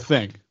the whole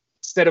thing.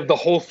 Instead of the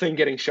whole thing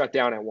getting shut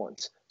down at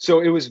once.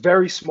 So it was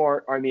very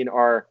smart. I mean,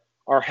 our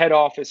head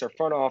office, our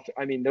front office,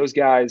 I mean, those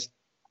guys,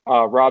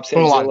 Rob Sanzillo, put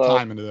a lot of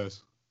time into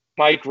this.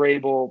 Mike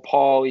Rabel,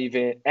 Paul,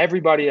 even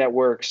everybody that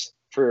works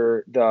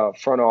for the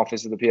front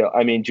office of the PL.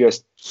 I mean,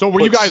 just. So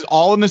were you guys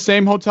all in the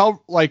same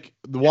hotel? Like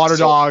the Water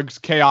Dogs,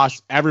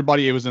 Chaos,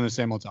 everybody was in the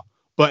same hotel.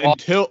 But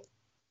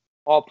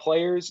all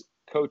players,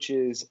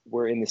 coaches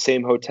were in the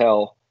same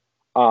hotel.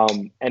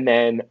 And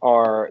then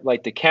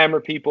the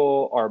camera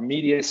people, our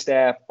media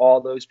staff,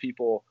 all those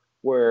people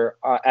were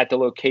at the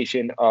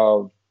location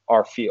of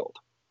our field.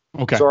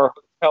 Okay. So our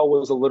hotel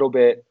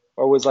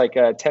was like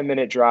a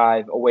 10-minute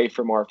drive away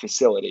from our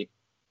facility.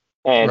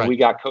 And we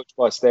got coach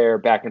bus there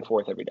back and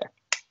forth every day.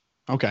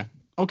 Okay.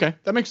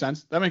 That makes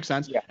sense.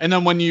 Yeah. And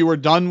then when you were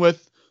done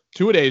with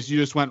 2 days, you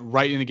just went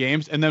right into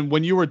games. And then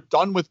when you were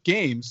done with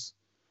games,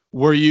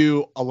 were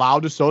you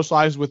allowed to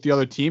socialize with the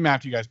other team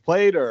after you guys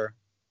played or?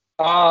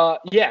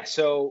 Yeah.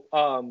 So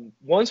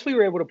once we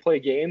were able to play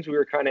games, we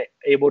were kind of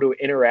able to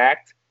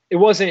interact. It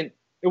wasn't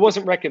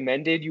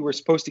recommended. You were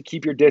supposed to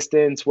keep your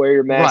distance, wear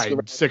your mask,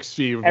 6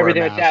 feet,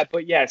 everything like that.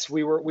 But yes,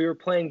 we were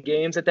playing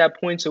games at that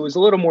point, so it was a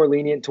little more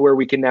lenient to where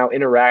we can now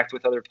interact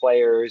with other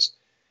players,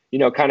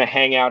 kind of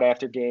hang out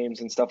after games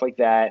and stuff like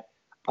that.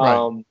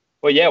 Right.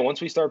 But yeah, once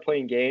we started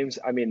playing games,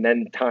 I mean,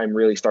 then time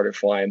really started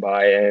flying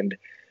by. And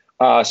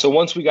so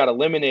once we got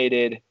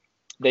eliminated,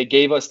 they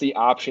gave us the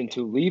option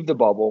to leave the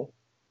bubble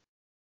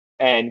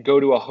and go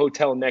to a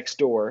hotel next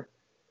door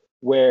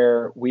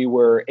where we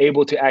were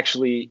able to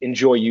actually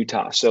enjoy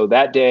Utah. So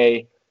that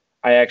day,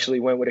 I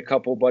actually went with a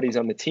couple buddies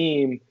on the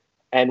team,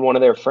 and one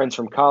of their friends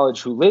from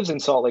college who lives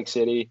in Salt Lake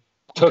City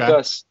took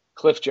us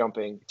cliff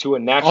jumping to a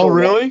natural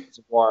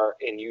reservoir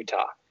in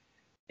Utah.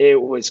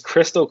 It was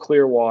crystal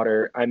clear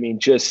water. I mean,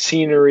 just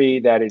scenery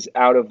that is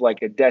out of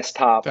like a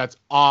desktop. That's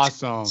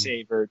awesome.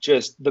 Saver,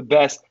 just the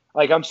best.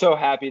 Like, I'm so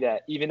happy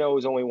that even though it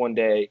was only one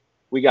day,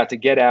 we got to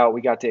get out,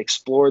 we got to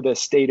explore the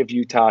state of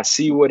Utah,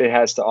 see what it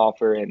has to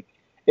offer. And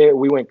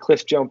we went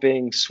cliff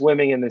jumping,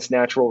 swimming in this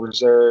natural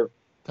reserve.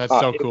 That's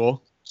so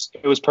cool.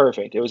 It was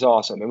perfect. It was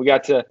awesome. And we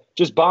got to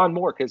just bond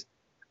more because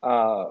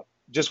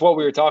just what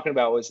we were talking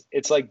about was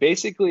it's like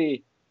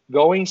basically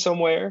going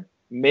somewhere,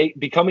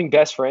 becoming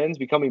best friends,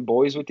 becoming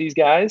boys with these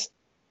guys,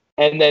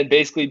 and then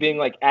basically being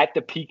like at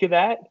the peak of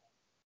that,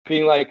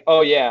 being like,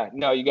 oh yeah,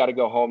 no, you got to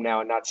go home now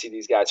and not see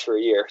these guys for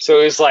a year.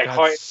 So it was like,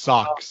 That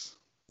sucks.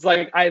 it's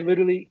like I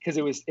literally, because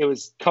it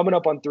was coming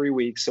up on 3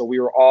 weeks, so we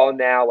were all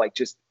now like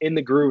just in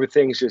the groove of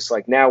things, just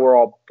like now we're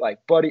all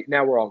like buddy,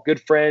 now we're all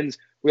good friends,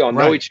 we all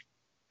know each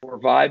other, we're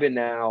vibing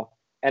now,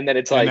 and then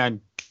it's like, and then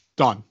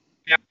done.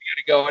 Yeah,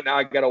 we gotta go, and now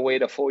I gotta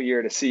wait a full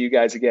year to see you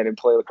guys again and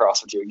play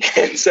lacrosse with you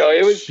again. So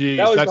it was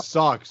that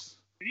sucks.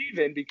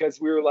 Even because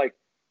we were like,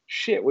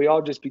 shit, we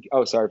all just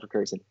oh, sorry for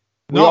cursing.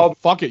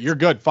 Fuck it, you're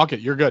good. Fuck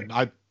it, you're good.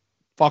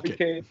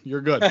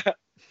 You're good.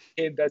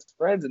 Became best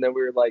friends, and then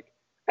we were like,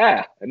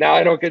 and now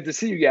I don't get to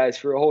see you guys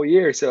for a whole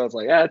year. So I was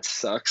like, that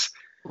sucks.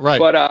 Right.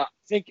 But I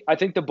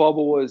think the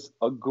bubble was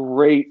a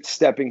great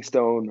stepping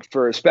stone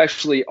for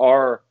especially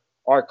our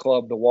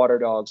club, the Water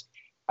Dogs.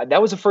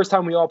 That was the first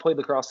time we all played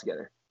lacrosse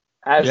together.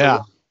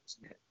 And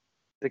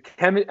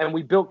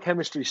we built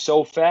chemistry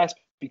so fast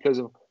because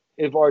of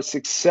our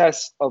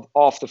success of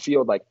off the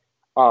field. Like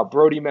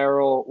Brody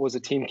Merrill was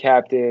a team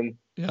captain.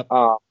 Yep.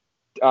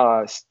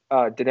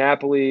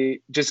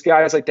 DiNapoli, just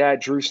guys like that.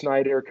 Drew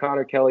Snyder,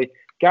 Connor Kelly,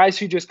 guys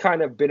who just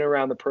kind of been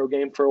around the pro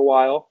game for a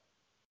while.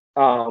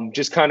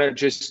 Just kind of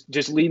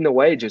just leading the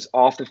way, just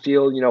off the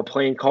field.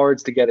 Playing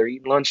cards together,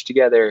 eating lunch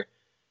together.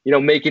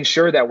 Making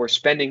sure that we're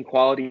spending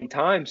quality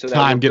time.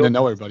 Getting to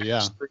know everybody.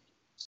 Yeah.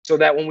 So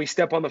that when we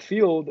step on the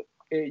field,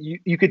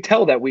 you could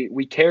tell that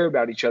we care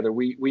about each other.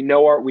 We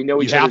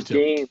know each other's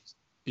games.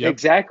 Yep.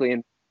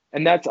 Exactly.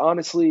 And that's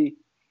honestly,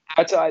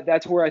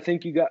 that's where I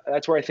think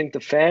that's where I think the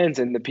fans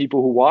and the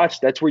people who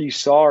watched, that's where you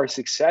saw our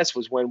success,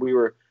 was when we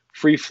were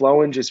free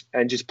flowing, just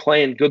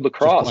playing good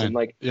lacrosse. And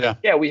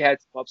we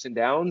had some ups and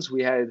downs.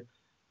 We had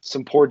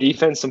some poor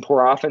defense, some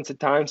poor offense at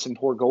times, some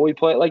poor goalie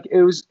play. Like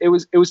it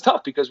was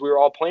tough because we were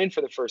all playing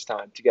for the first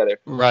time together.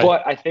 Right.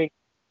 But I think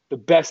the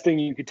best thing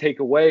you could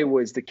take away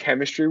was the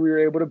chemistry we were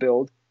able to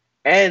build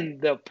and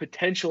the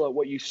potential at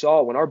what you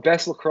saw when our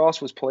best lacrosse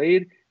was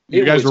played.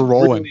 You guys were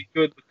rolling. Really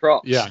good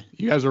lacrosse. Yeah,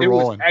 you guys were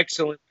rolling. It was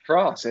excellent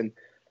lacrosse. And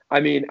I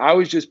mean, I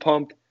was just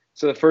pumped.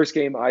 So the first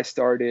game I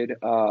started,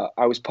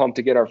 I was pumped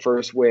to get our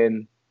first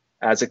win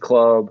as a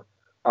club,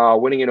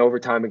 winning in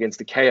overtime against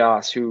the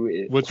Chaos,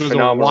 which was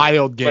a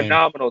wild game.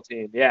 Phenomenal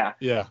team. Yeah.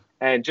 Yeah.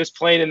 And just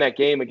playing in that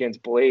game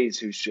against Blaze,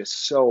 who's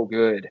just so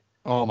good.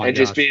 Oh my And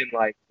just being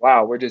like,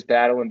 wow, we're just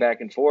battling back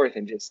and forth,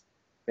 and just,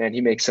 man,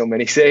 he makes so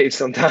many saves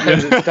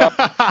sometimes. It's tough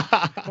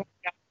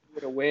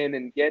to win,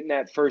 and getting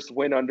that first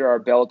win under our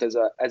belt as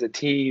a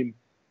team,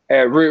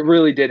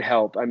 really did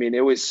help. I mean,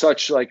 it was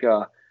such like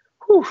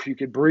you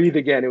could breathe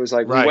again. It was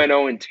like we went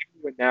 0-2,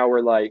 and now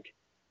we're like,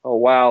 oh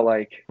wow,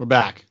 like we're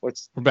back. We're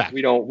back.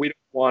 We don't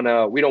want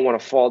to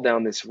fall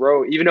down this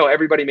road, even though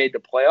everybody made the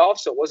playoffs,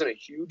 so it wasn't a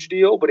huge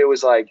deal, but it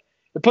was like,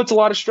 it puts a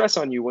lot of stress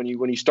on you when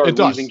you start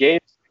losing games.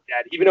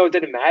 Even though it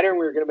didn't matter and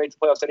we were going to make the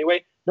playoffs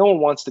anyway, no one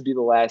wants to be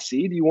the last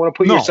seed. You want to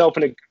put yourself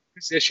in a good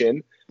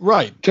position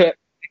to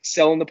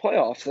excel in the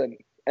playoffs.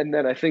 And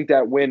then I think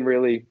that win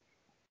really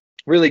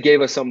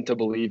gave us something to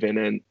believe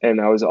in. And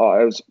I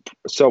was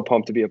so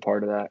pumped to be a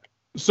part of that.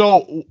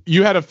 So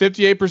you had a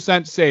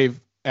 58%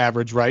 save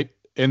average, right?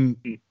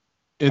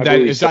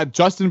 Is that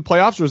just in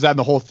playoffs, or is that in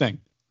the whole thing?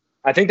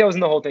 I think that was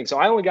in the whole thing. So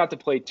I only got to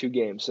play 2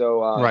 games.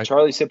 So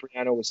Charlie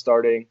Cipriano was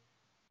starting.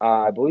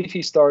 I believe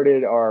he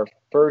started our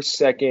first,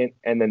 second,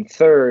 and then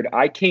third.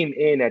 I came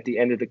in at the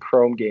end of the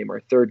Chrome game, our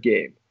third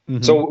game.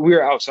 Mm-hmm. So we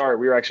were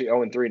actually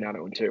 0-3, not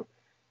 0-2.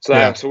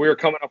 So we were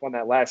coming up on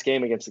that last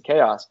game against the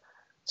Chaos.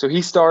 So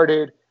he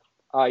started.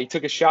 He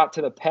took a shot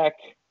to the pec,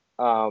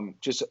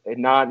 just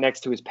not next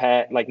to his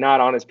pad, like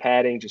not on his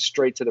padding, just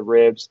straight to the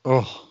ribs.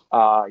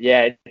 Oh.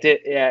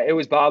 It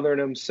was bothering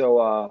him.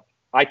 So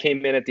I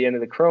came in at the end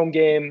of the Chrome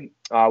game.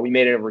 We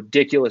made a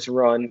ridiculous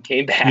run,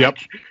 came back. Yep.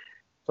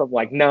 From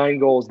like 9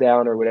 goals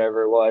down or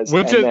whatever it was.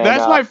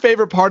 That's my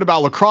favorite part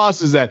about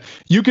lacrosse, is that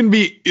you can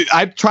be.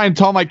 I try and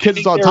tell my kids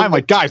this all the time,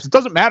 like, guys, it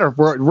doesn't matter if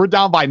we're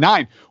down by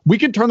 9. We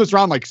can turn this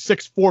around like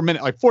 4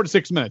 to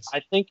 6 minutes.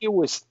 I think it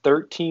was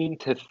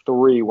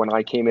 13-3 when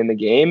I came in the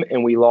game,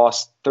 and we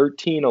lost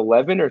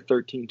 13-11 or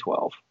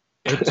 13-12.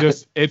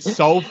 It's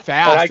so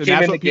fast, and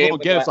that's what people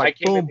get. It's like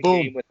boom,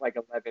 boom, with like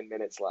 11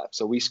 minutes left.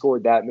 So we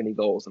scored that many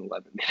goals in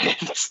 11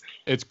 minutes.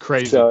 It's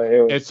crazy. So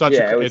it's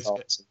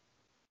awesome.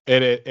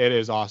 It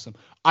is awesome.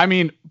 I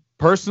mean,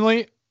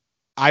 personally,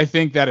 I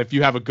think that if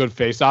you have a good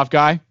face-off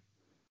guy,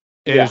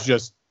 it is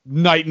just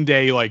night and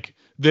day. Like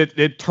that,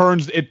 it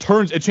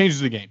changes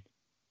the game.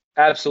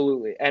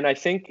 Absolutely. And I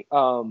think,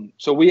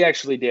 so we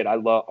actually did. I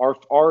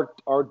love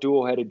our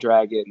dual-headed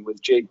dragon with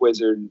Jake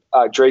Withers,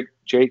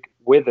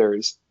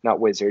 not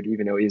Wizard,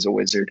 even though he's a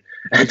wizard.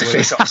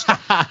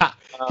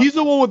 He's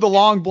the one with the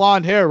long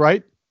blonde hair,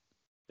 right?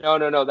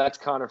 No. That's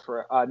Connor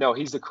no,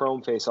 he's the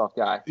Chrome face-off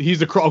guy. He's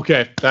the Chrome.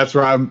 Okay, that's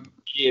where I'm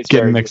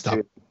getting mixed up.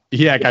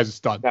 Yeah, guy's a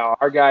stud. Now,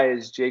 our guy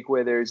is Jake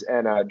Withers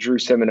and Drew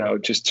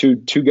Semino, just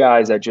two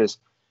guys that just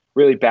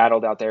really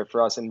battled out there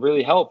for us and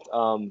really helped.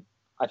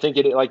 I think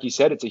it, like you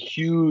said, it's a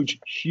huge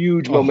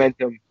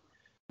momentum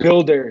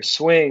builder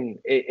swing.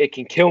 It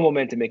can kill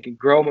momentum. It can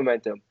grow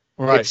momentum.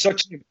 Right. It's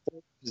such an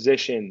important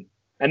position.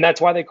 And that's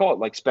why they call it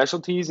like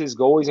specialties is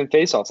goalies and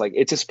faceoffs. Like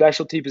it's a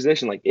specialty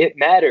position. Like it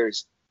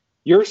matters.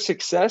 Your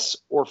success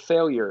or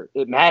failure,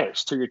 it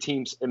matters to your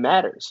teams. It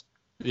matters.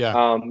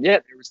 Yeah.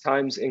 There was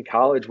times in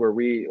college where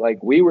we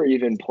were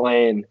even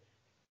playing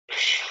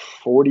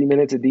 40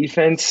 minutes of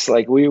defense.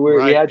 Like we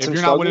had some. If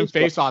you're not winning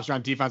faceoffs, you're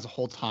on defense the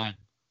whole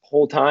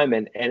time.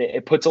 And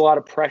it puts a lot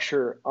of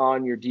pressure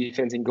on your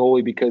defense and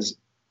goalie because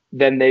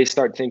then they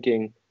start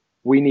thinking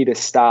we need to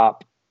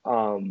stop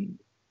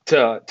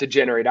to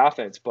generate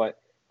offense. But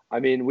I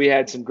mean, we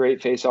had some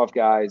great faceoff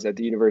guys at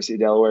the University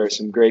of Delaware,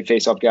 some great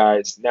faceoff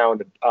guys now in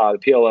the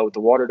PLL with the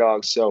Water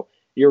Dogs. So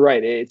you're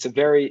right. It's a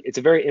very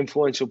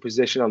influential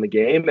position on the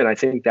game. And I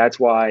think that's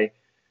why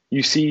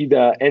you see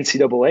the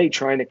NCAA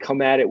trying to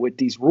come at it with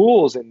these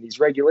rules and these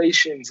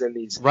regulations and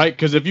these. Right.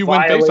 Because if you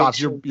win faceoffs,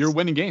 you're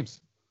winning games.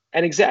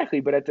 And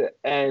exactly. But at the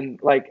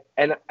end, like,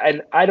 and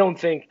I don't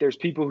think there's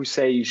people who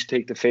say you should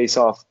take the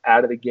faceoff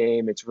out of the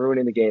game. It's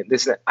ruining the game.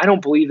 I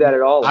don't believe that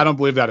at all. I don't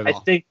believe that at all. I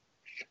think.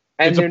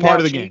 And it's a part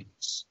of the game.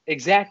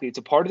 Exactly. It's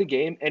a part of the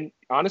game. And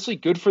honestly,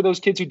 good for those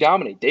kids who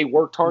dominate. They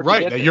worked hard to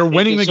get there. You're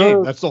winning the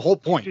game. That's the whole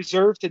point. You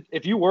deserve to,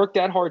 if you work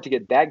that hard to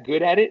get that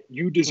good at it,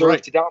 you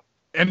deserve to dominate.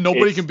 And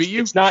nobody can beat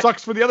you. It's not,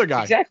 sucks for the other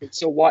guy. Exactly.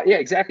 So why? Yeah,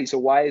 exactly. So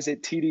why is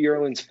it TD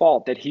Erlin's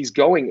fault that he's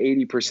going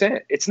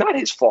 80%? It's not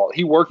his fault.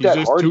 He worked that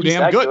hard. He's too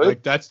damn good.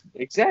 Like that's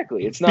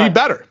exactly. It's not. Be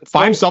better.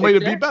 Find somebody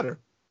to be better.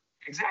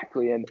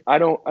 Exactly. And I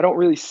don't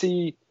really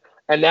see.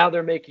 And now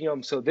they're making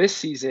them. So this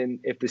season,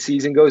 if the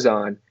season goes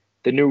on,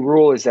 the new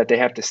rule is that they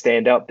have to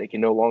stand up. They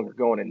can no longer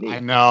go on a knee.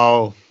 I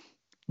know.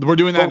 We're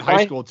doing that in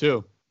high school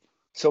too.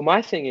 So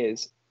my thing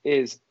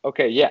is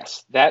okay,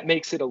 yes, that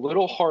makes it a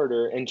little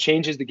harder and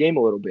changes the game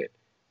a little bit.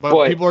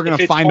 But people are going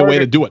to find a way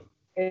to do it.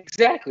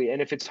 Exactly.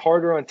 And if it's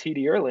harder on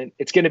TD Erlin,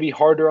 it's going to be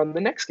harder on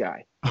the next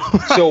guy.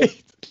 So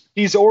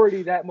he's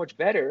already that much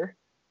better.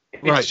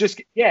 It's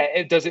just,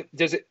 does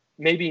it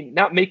maybe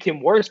not make him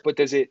worse, but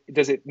does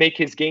it make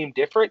his game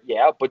different?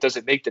 Yeah. But does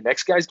it make the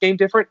next guy's game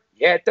different?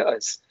 Yeah, it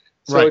does.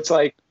 So it's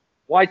like,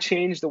 why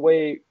change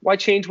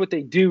what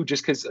they do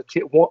just because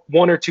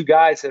one or two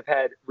guys have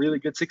had really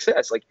good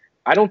success? Like,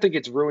 I don't think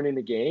it's ruining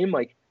the game.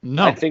 Like,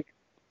 no,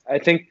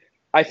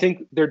 I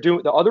think they're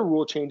doing the other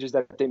rule changes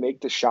that they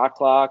make, the shot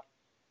clock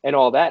and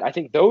all that. I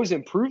think those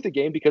improve the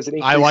game because it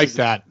increases. I like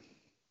that.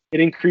 It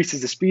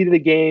increases the speed of the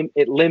game.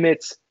 It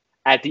limits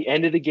at the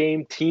end of the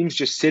game teams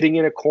just sitting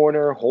in a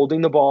corner holding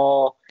the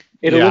ball.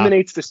 It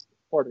eliminates the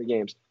part of the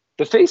games.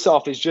 The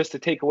face-off is just to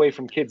take away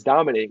from kids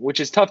dominating, which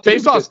is tough.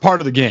 Face-off is part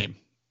of the game.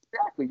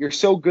 Exactly. You're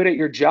so good at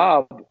your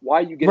job. Why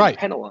are you getting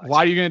penalized?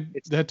 Why are you going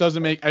to – that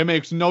doesn't make – it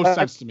makes no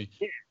sense to me.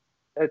 Yeah.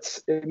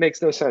 It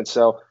makes no sense.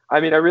 So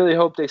I mean, I really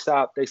hope they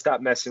stop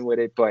messing with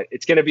it. But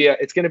it's gonna be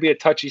a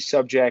touchy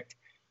subject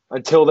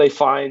until they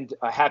find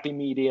a happy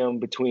medium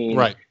between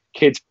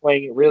kids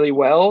playing it really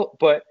well.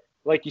 But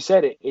like you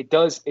said, it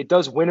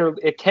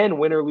can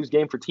win or lose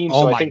game for teams.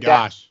 Oh so I think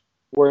that's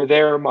where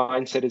their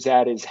mindset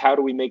is how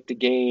do we make the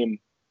game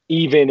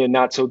even and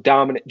not so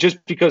dominant?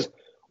 Just because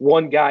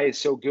one guy is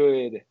so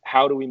good,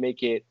 how do we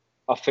make it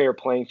a fair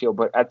playing field?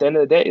 But at the end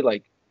of the day,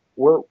 like.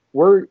 We're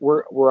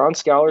on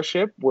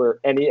scholarship.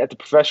 At the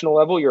professional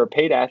level, you're a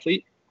paid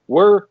athlete.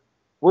 We're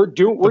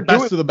doing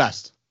best of the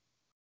best.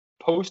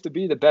 Supposed to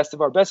be the best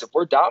of our best. If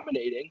we're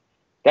dominating,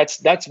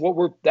 that's what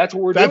we're doing. That's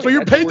what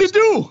you're paid to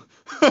do.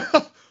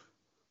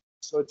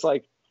 So it's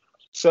like,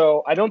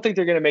 I don't think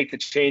they're going to make the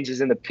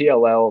changes in the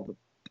PLL.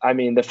 I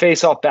mean, the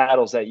face-off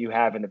battles that you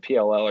have in the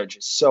PLL are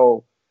just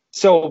so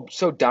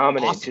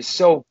dominant,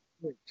 awesome.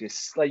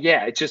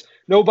 It's just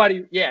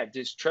nobody. Yeah,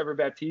 does Trevor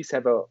Baptiste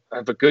have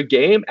a good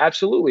game?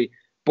 Absolutely,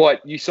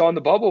 but you saw in the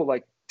bubble,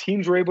 like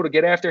teams were able to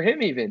get after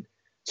him even.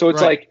 So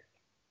it's like,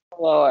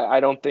 well,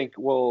 I don't think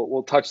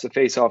we'll touch the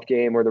face-off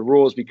game or the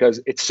rules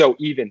because it's so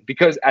even.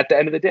 Because at the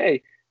end of the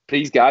day,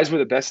 these guys were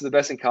the best of the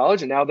best in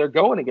college, and now they're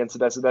going against the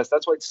best of the best.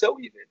 That's why it's so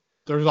even.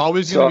 There's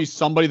always going to be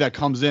somebody that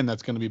comes in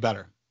that's going to be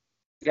better.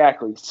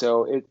 Exactly.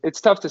 So it's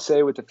tough to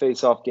say with the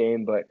face-off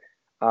game, but.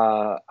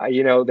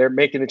 They're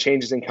making the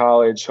changes in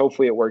college.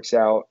 Hopefully it works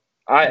out.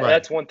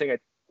 That's one thing I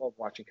love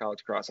watching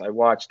college lacrosse. I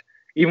watched,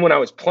 even when I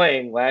was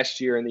playing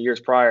last year and the years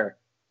prior,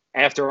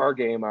 after our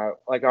game, on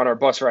our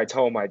bus rides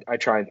home, I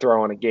try and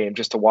throw on a game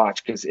just to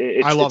watch because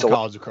I love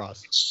college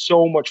lacrosse. It's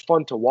so much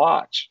fun to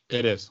watch.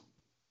 It is.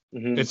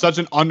 Mm-hmm. It's such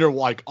an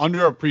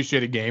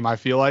underappreciated game, I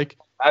feel like.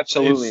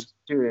 Absolutely.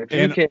 Dude, if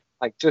you can,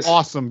 just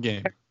awesome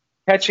game.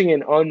 Catching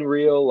an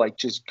unreal,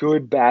 just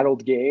good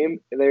battled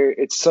game.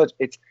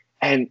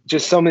 And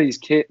just some of these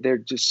kids, they're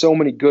just so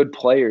many good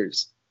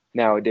players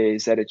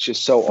nowadays that it's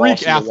just so freak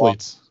awesome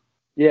athletes.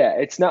 Yeah,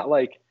 it's not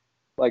like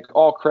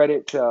all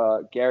credit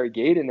to Gary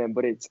Gade and them,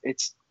 but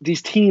it's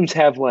these teams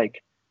have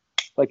like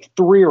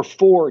 3 or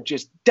 4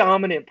 just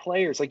dominant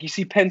players. Like you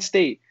see Penn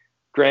State,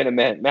 Grant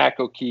Ament, Mac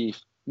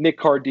O'Keefe, Nick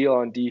Cardile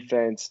on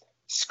defense,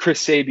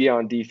 Chris Sabia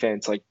on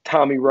defense, like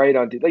Tommy Wright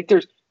on defense. Like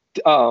there's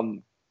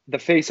the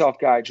face-off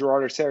guy,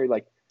 Gerard Arceri.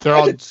 Like They're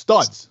all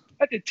studs.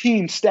 That's a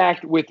team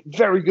stacked with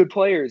very good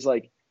players.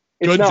 Like,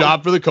 good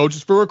job for the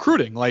coaches for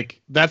recruiting.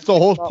 Like, that's the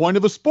whole point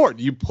of a sport.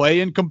 You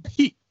play and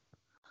compete.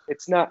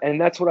 It's not, and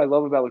that's what I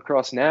love about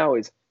lacrosse now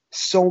is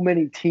so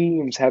many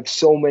teams have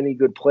so many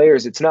good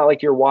players. It's not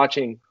like you're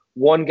watching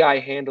one guy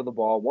handle the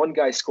ball, one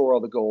guy score all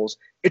the goals.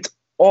 It's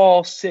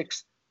all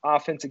 6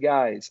 offensive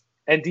guys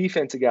and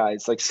defensive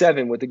guys, like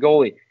 7 with the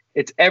goalie.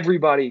 It's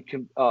everybody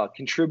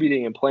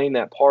contributing and playing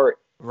that part.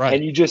 Right.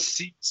 And you just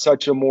see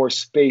such a more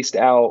spaced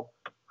out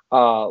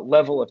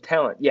level of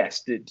talent.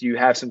 Yes. Do you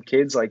have some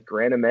kids like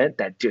Grant Ament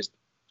that just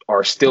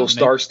are still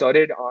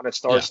star-studded on a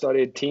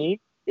star-studded team?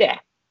 Yeah.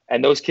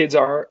 And those kids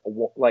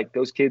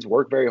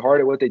work very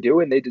hard at what they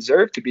do, and they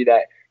deserve to be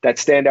that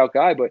standout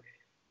guy. But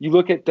you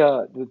look at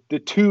the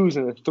 2s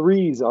and the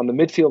 3s on the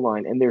midfield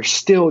line, and they're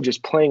still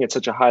just playing at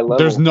such a high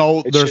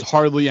level. There's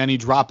hardly any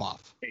drop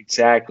off.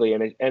 Exactly,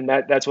 and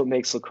that's what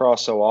makes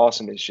lacrosse so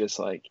awesome. It's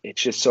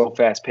just so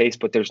fast paced,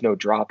 but there's no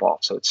drop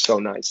off, so it's so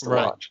nice to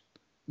watch.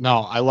 No,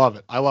 I love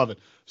it.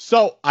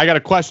 So I got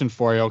a question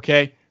for you.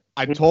 Okay,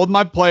 I told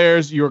my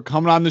players you were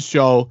coming on the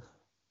show.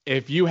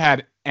 If you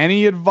had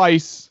any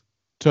advice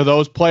to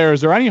those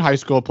players or any high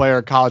school player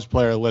or college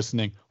player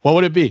listening, what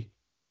would it be?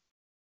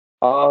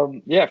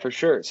 Yeah, for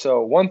sure.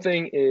 So one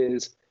thing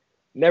is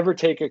never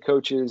take a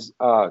coach's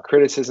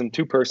criticism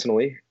too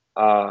personally.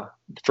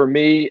 For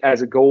me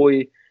as a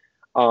goalie,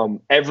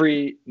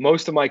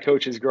 most of my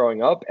coaches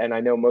growing up, and I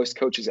know most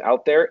coaches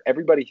out there,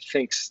 everybody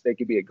thinks they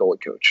could be a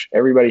goalie coach.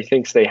 Everybody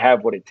thinks they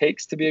have what it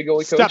takes to be a goalie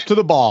coach. Step to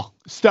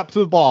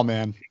the ball,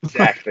 man.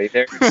 Exactly.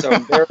 There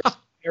are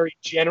very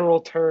general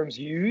terms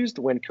used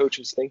when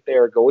coaches think they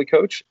are a goalie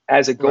coach,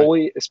 as a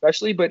goalie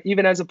especially, but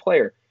even as a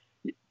player.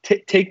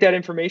 Take that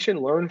information,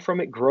 learn from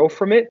it, grow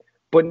from it,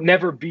 but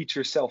never beat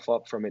yourself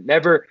up from it.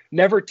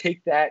 Never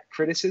take that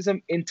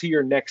criticism into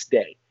your next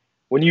day.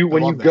 When you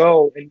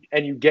go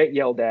and you get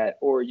yelled at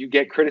or you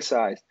get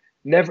criticized,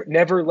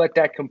 never let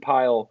that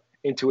compile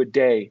into a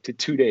day to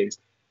 2 days.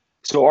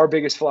 So our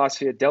biggest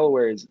philosophy at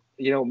Delaware is,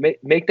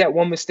 make that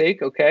one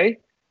mistake, okay?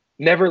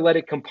 Never let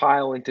it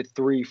compile into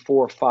 3,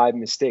 4, 5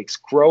 mistakes.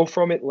 Grow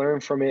from it, learn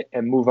from it,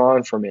 and move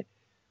on from it.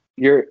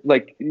 You're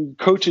like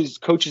coaches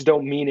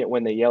don't mean it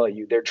when they yell at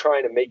you. They're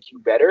trying to make you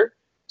better.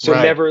 So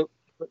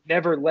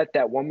never let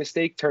that one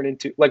mistake turn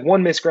into like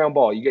one missed ground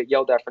ball. You get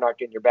yelled at for not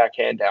getting your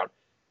backhand down.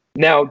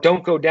 Now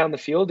don't go down the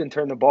field and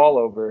turn the ball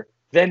over,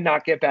 then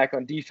not get back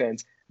on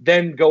defense,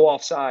 then go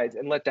off sides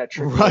and let that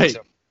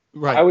trigger.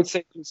 Right. I would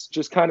say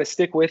just kind of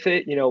stick with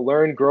it,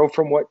 learn, grow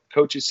from what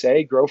coaches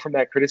say, grow from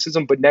that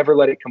criticism, but never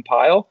let it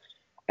compile.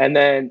 And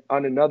then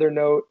on another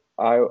note,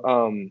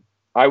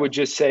 I would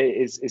just say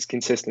is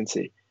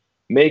consistency.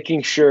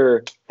 Making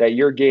sure that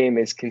your game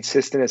is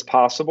consistent as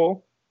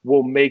possible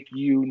will make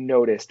you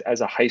noticed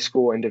as a high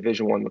school and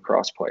Division I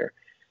lacrosse player.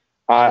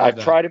 I've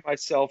prided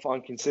myself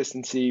on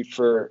consistency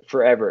for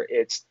forever.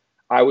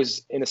 I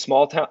was in a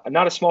small town,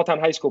 not a small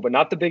town high school, but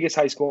not the biggest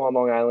high school on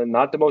Long Island,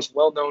 not the most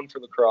well-known for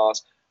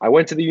lacrosse. I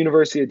went to the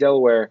University of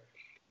Delaware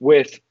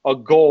with a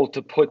goal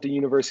to put the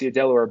University of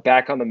Delaware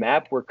back on the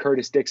map where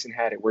Curtis Dixon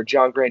had it, where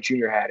John Grant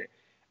Jr. had it.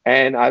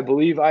 And I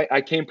believe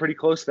I came pretty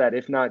close to that,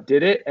 if not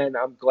did it. And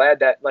I'm glad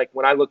that, like,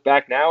 when I look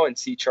back now and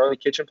see Charlie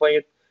Kitchen playing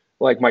it,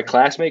 like my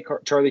classmate,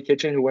 Charlie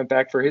Kitchen, who went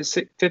back for his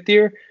 5th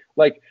year,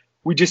 like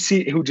we just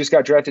see who just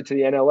got drafted to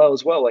the NLL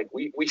as well. Like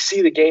we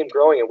see the game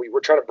growing and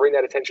we're trying to bring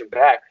that attention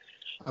back.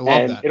 I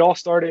love that. It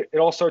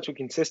all starts with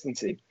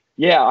consistency.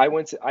 Yeah, I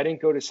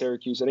didn't go to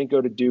Syracuse. I didn't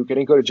go to Duke. I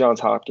didn't go to Johns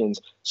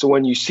Hopkins. So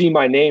when you see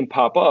my name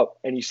pop up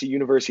and you see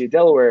University of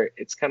Delaware,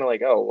 it's kind of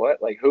like, oh,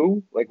 what? Like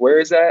who? Like where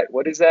is that?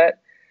 What is that?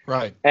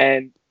 Right.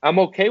 And I'm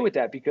okay with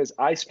that because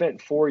I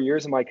spent 4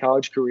 years of my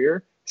college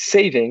career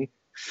saving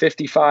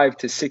 55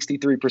 to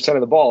 63%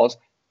 of the balls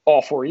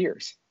all 4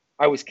 years.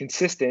 I was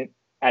consistent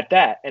at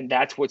that, and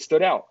that's what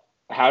stood out.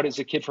 How does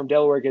a kid from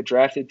Delaware get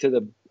drafted to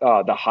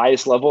the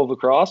highest level of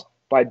lacrosse?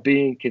 By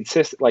being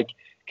consistent. Like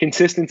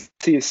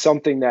consistency is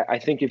something that I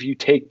think if you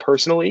take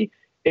personally,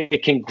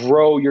 it can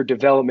grow your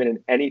development in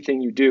anything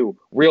you do.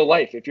 Real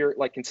life, if you're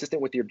like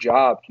consistent with your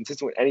job,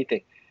 consistent with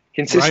anything.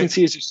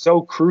 Consistency is just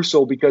so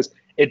crucial because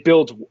it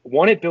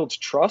builds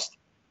trust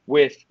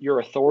with your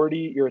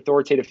authority, your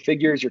authoritative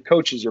figures, your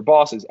coaches, your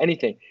bosses,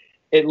 anything.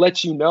 It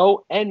lets you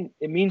know, and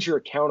it means you're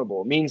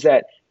accountable. It means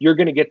that you're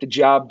going to get the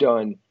job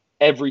done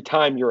every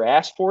time you're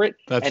asked for it.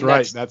 That's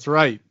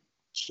right.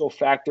 So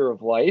factor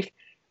of life,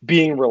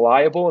 being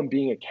reliable and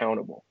being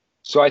accountable.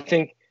 So I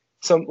think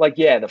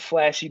the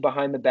flashy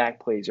behind the back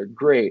plays are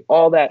great.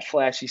 All that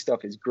flashy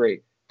stuff is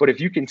great. But if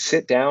you can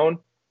sit down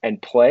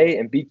and play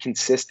and be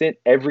consistent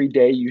every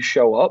day you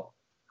show up,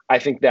 I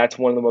think that's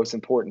one of the most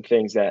important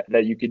things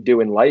that you could do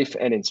in life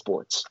and in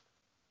sports.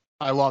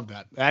 I love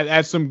that.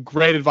 That's some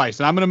great advice.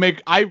 And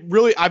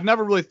I've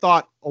never really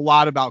thought a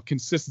lot about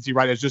consistency,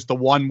 right? As just the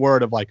one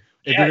word of like,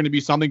 if you're going to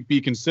be something, be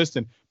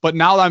consistent. But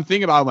now that I'm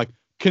thinking about it, I'm like,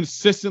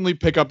 consistently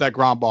pick up that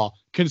ground ball,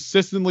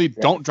 consistently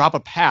don't drop a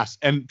pass.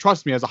 And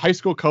trust me, as a high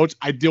school coach,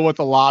 I deal with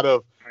a lot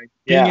of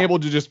being able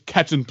to just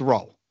catch and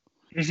throw.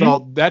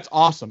 So that's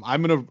awesome.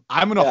 I'm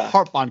gonna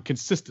harp on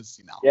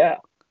consistency now. Yeah,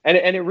 and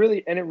it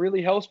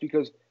really helps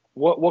because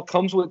what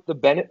comes with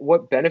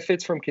what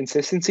benefits from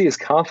consistency is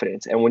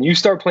confidence. And when you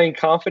start playing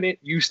confident,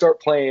 you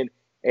start playing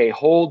a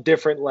whole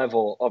different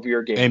level of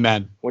your game.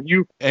 Amen. When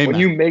you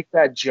make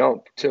that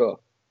jump to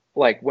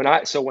like when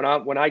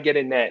I get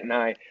in net and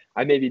I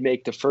maybe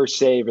make the first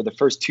save or the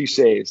first two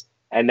saves,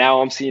 and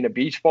now I'm seeing a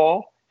beach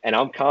ball and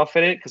I'm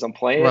confident because I'm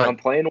playing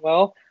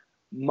well.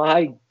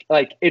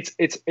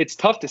 It's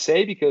tough to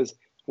say because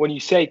when you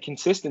say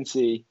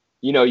consistency,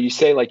 you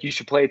say like you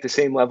should play at the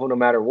same level no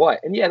matter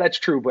what. And yeah, that's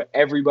true. But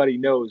everybody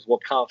knows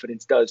what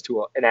confidence does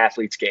to an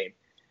athlete's game.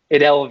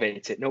 It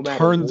elevates it no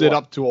matter what. Turns it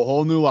up to a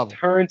whole new level.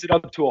 Turns it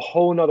up to a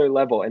whole nother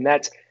level. And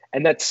that's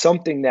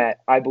something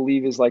that I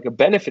believe is like a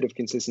benefit of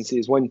consistency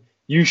is when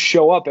you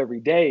show up every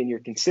day and you're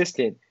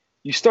consistent,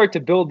 you start to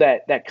build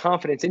that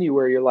confidence in you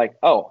where you're like,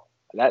 oh,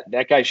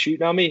 that guy's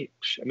shooting on me.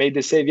 I made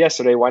this save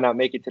yesterday. Why not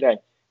make it today?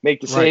 Make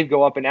the save,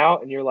 go up and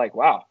out. And you're like,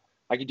 wow,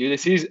 I can do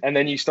this. And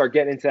then you start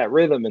getting into that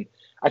rhythm. And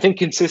I think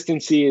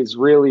consistency is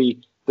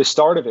really the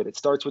start of it. It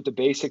starts with the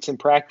basics in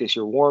practice,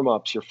 your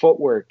warm-ups, your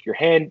footwork, your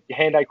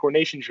hand-eye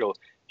coordination drills.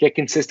 Get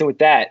consistent with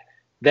that.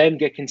 Then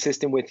get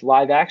consistent with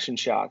live action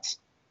shots.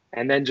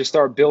 And then just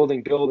start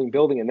building.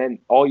 And then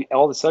all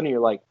of a sudden you're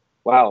like,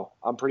 wow,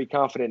 I'm pretty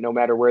confident no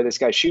matter where this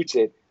guy shoots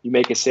it. You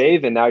make a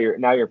save and now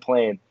you're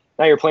playing.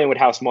 Now you're playing with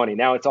house money.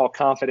 Now it's all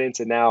confidence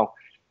and now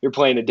you're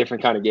playing a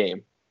different kind of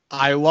game.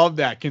 I love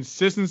that.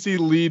 Consistency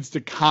leads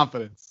to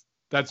confidence.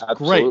 That's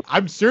Absolutely. Great.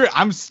 I'm serious.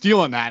 I'm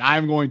stealing that.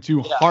 I'm going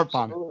to harp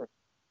on it.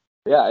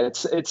 Yeah,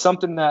 it's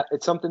something that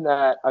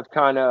I've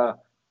kind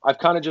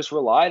of just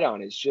relied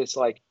on. It's just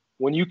like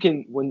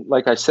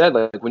like I said,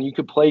 like when you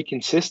could play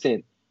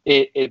consistent,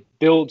 it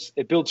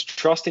builds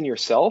trust in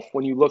yourself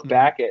when you look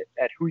back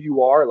at who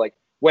you are. Like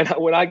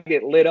when I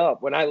get lit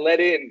up, when I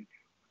let in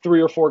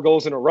 3 or 4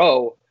 goals in a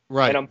row,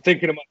 right. And I'm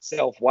thinking to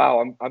myself,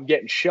 wow, I'm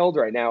getting shelled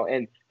right now.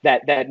 And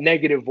that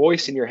negative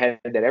voice in your head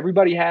that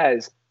everybody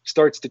has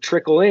starts to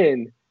trickle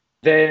in,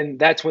 then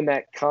that's when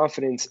that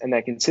confidence and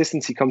that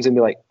consistency comes in.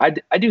 Be like, I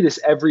do this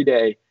every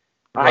day.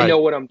 Right. I know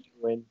what I'm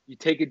doing. You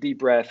take a deep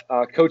breath.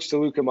 Coach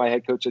DeLuca, my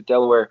head coach at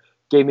Delaware,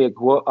 gave me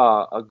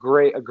a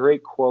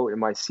great quote in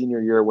my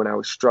senior year when I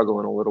was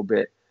struggling a little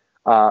bit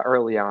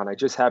early on. I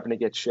just happened to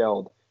get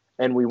shelled.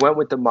 And we went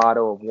with the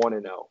motto of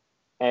 1-0.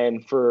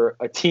 And for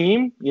a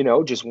team,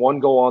 just 1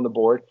 goal on the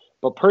board.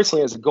 But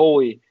personally, as a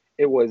goalie,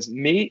 it was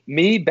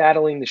me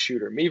battling the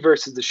shooter, me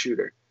versus the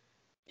shooter.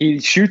 He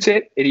shoots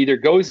it, it either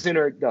goes in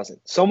or it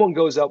doesn't. Someone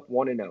goes up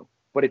 1-0,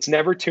 but it's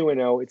never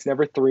 2-0, it's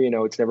never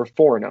 3-0, it's never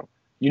 4-0.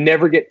 You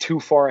never get too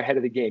far ahead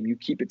of the game. You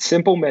keep it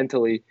simple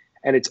mentally,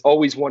 and it's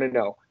always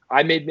 1-0.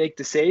 I may make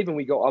the save and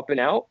we go up and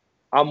out.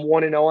 I'm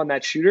 1-0 on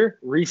that shooter,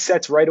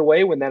 resets right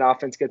away when that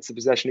offense gets the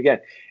possession again.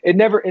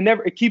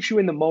 It keeps you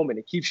in the moment.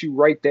 It keeps you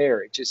right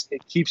there. It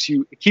keeps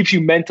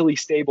you mentally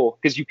stable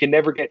because you can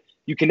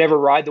never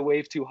ride the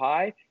wave too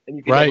high and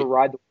you can never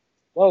ride the wave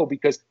low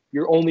because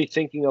you're only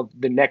thinking of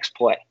the next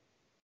play.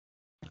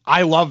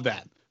 I love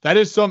that. That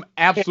is some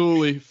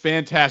absolutely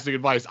fantastic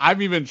advice.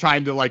 I'm even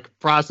trying to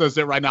process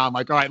it right now. I'm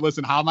like, all right,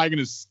 listen, how am I going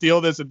to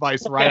steal this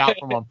advice right out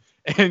from them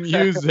and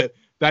use it?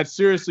 That's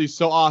seriously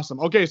so awesome.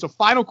 Okay, so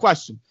final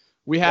question.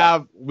 We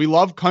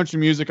love country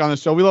music on the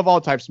show. We love all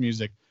types of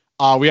music.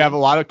 We have a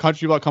lot of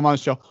country people that come on the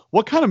show.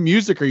 What kind of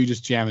music are you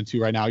just jamming to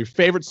right now? Your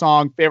favorite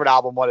song, favorite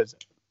album, what is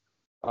it?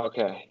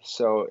 Okay,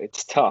 so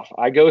it's tough.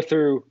 I go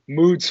through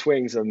mood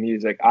swings of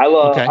music. I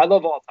love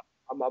all types.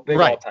 I'm a big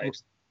all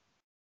types.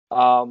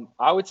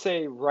 I would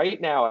say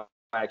right now,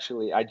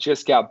 actually, I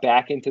just got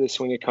back into the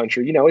swing of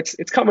country.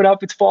 It's coming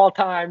up. It's fall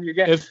time.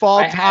 It's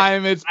fall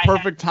time. It's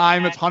perfect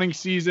time. It's hunting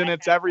season.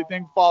 It's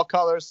everything. Fall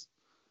colors.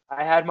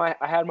 I had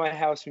my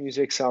house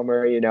music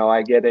summer.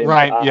 I get in.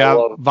 Right. Yeah.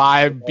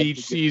 Vibe,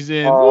 beach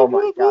season. Oh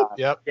my God.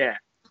 Yep. Yeah.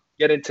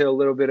 Get into a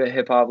little bit of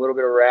hip hop, a little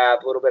bit of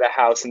rap, a little bit of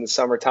house in the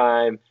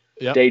summertime.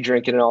 Yep. Day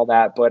drinking and all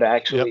that. But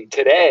actually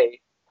today,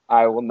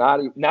 I will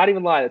not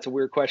even lie. That's a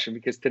weird question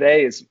because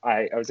today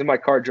I was in my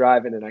car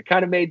driving and I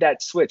kind of made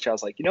that switch. I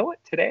was like, you know what?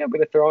 Today I'm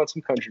going to throw on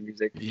some country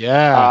music.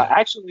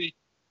 Yeah.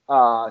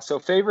 So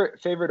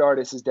favorite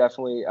artist is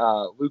definitely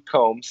Luke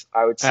Combs.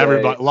 I would say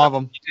everybody love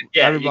him.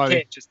 Yeah, everybody. You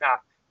can't just not.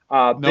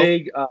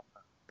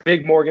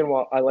 Big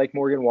Morgan. I like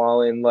Morgan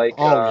Wallen.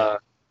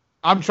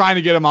 I'm trying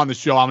to get him on the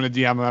show. I'm going to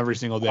DM him every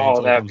single day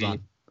until he comes on.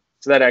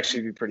 So that'd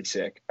actually be pretty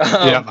sick.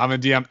 Yeah, I'm a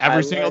DM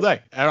every single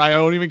day. I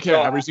don't even care.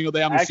 Every single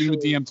day I'm gonna shoot a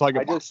DM until I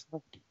get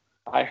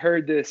I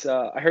heard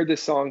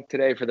this song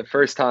today for the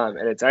first time,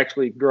 and it's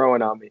actually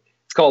growing on me.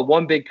 It's called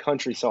One Big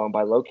Country Song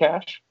by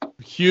LoCash.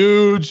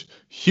 Huge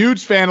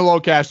fan of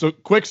LoCash. So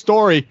quick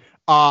story.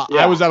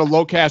 I was at a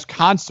LoCash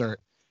concert,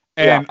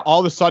 and all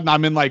of a sudden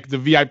I'm in the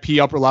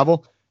VIP upper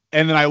level,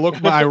 and then I look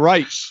to my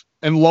right,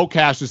 and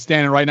LoCash is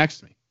standing right next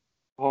to me.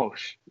 Oh,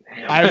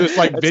 I have this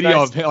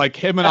video of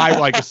him and I,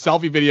 a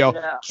selfie video,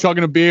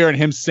 chugging a beer and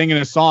him singing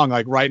a song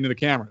right into the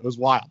camera. It was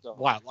wild.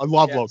 Wild. I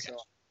love LoCash. So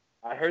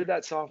I heard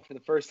that song for the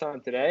first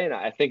time today, and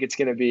I think it's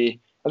gonna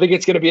be a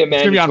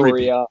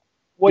mandatory.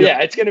 Well, Yep.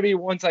 yeah, it's gonna be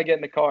once I get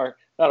in the car.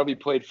 That'll be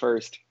played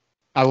first.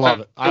 I love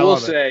it. I will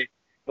say,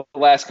 the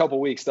last couple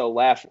weeks though,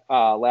 laugh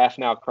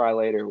now, cry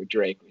later with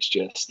Drake was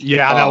just.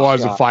 Yeah, that Oh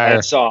was a God, fire.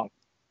 that song.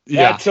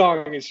 Yeah. That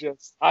song is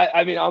just.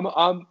 I mean,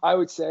 I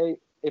would say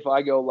if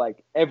I go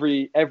like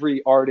every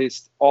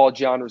artist, all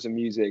genres of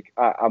music,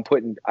 I'm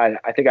putting. I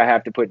think I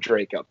have to put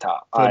Drake up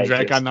top. Put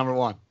Drake on number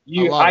one.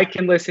 I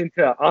can listen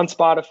to on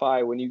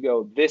Spotify when you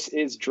go, this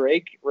is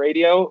Drake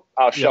radio.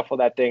 I'll shuffle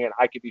that thing and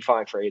I could be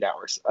fine for 8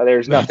 hours.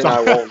 There's nothing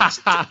I won't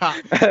listen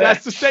to.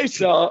 That's the station.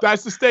 So,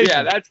 that's the station.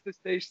 Yeah, that's the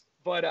station.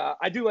 But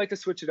I do like to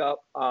switch it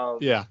up.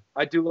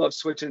 I do love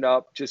switching it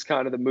up, just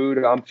kind of the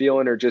mood I'm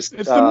feeling, or just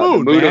it's the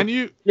mood, man.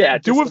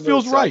 Do what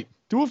feels right.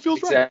 Do what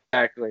feels right.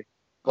 Exactly.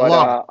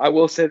 But I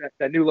will say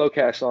that new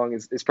Locash song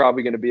is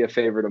probably going to be a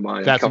favorite of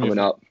mine coming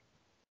up.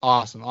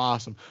 Awesome. All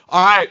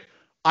right.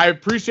 I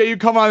appreciate you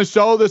coming on the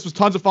show. This was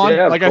tons of fun.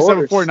 Yeah, like I said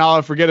before, now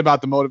I forget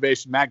about the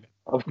Motivation Magnet.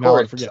 Of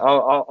course.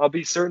 I'll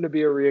be certain to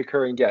be a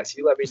reoccurring guest.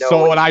 You let me know.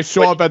 So when I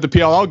show up at the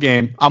PLL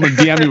game, I'm going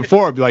to DM you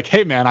before. I'll be like,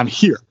 hey, man, I'm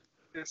here.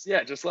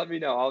 Just let me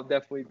know. I'll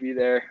definitely be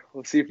there.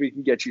 We'll see if we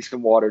can get you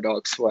some Water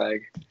Dog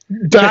swag.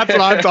 That's what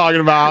I'm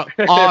talking about.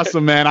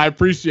 Awesome, man. I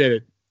appreciate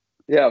it.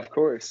 Yeah, of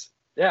course.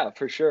 Yeah,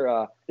 for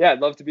sure. I'd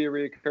love to be a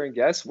recurring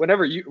guest.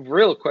 Whenever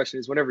real question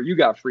is, whenever you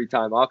got free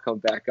time, I'll come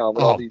back on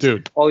with all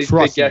these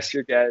big guests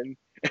you're getting.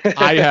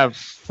 I have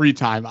free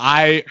time.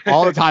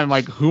 All the time,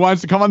 like, who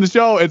wants to come on the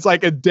show? It's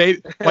like a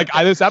date. Like,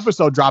 this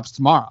episode drops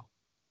tomorrow.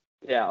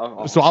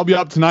 Yeah. So I'll be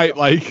up tonight,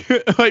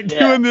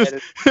 doing this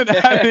and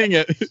editing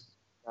it.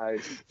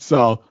 Nice.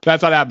 So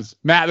that's how it happens.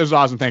 Matt, this is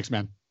awesome. Thanks,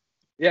 man.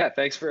 Yeah,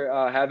 thanks for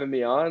having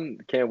me on.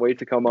 Can't wait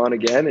to come on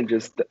again. And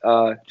just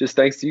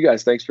thanks to you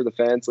guys. Thanks for the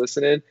fans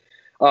listening.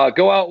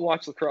 Go out and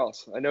watch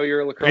lacrosse. I know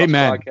you're a lacrosse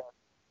podcast.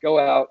 Go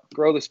out,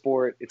 grow the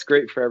sport. It's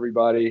great for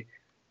everybody.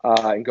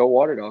 And go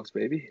Water Dogs,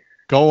 baby.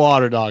 Go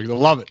Water Dogs. I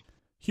love it.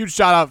 Huge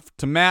shout out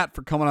to Matt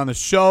for coming on the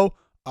show.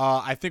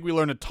 I think we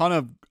learned a ton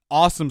of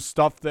awesome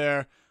stuff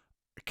there.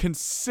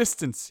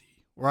 Consistency,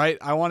 right?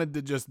 I wanted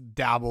to just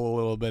dabble a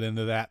little bit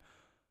into that.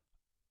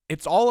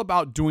 It's all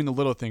about doing the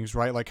little things,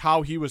 right? Like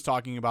how he was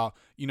talking about,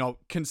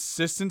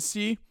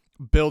 consistency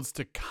builds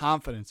to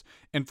confidence.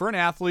 And for an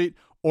athlete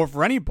or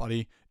for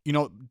anybody,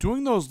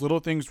 doing those little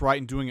things right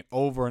and doing it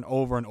over and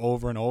over and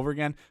over and over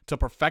again to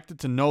perfect it,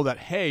 to know that,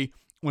 hey,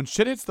 when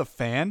shit hits the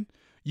fan,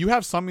 you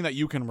have something that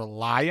you can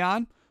rely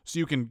on, so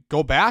you can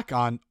go back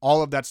on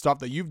all of that stuff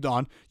that you've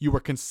done, you were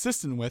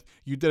consistent with,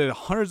 you did it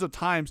hundreds of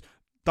times,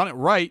 done it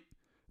right,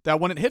 that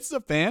when it hits the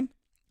fan,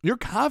 you're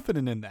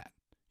confident in that.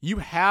 You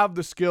have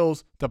the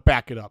skills to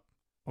back it up,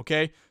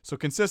 okay? So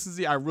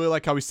consistency, I really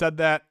like how he said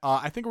that.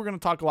 I think we're going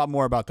to talk a lot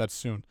more about that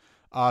soon.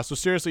 So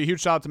seriously, a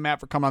huge shout out to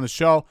Matt for coming on the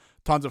show.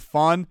 Tons of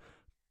fun.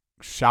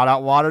 Shout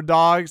out Water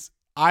Dogs.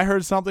 I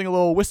heard something, a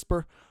little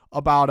whisper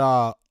about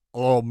a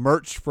little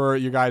merch for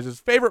you guys'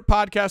 favorite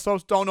podcast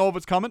host. Don't know if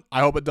it's coming. I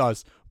hope it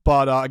does.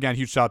 But again,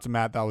 huge shout out to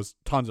Matt. That was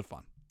tons of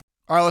fun.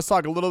 All right, let's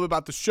talk a little bit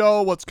about the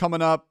show, what's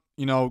coming up,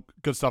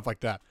 good stuff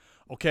like that.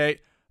 Okay,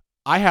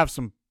 I have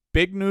some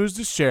big news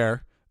to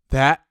share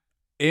that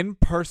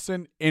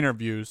in-person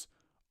interviews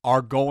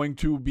are going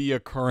to be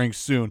occurring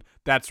soon.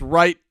 That's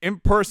right,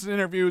 in-person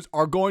interviews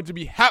are going to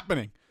be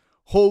happening.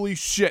 Holy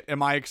shit,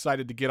 am I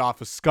excited to get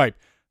off of Skype.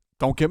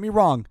 Don't get me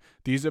wrong,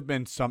 these have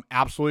been some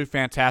absolutely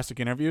fantastic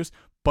interviews,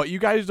 but you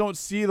guys don't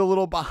see the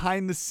little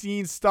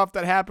behind-the-scenes stuff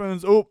that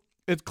happens. Oop,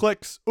 it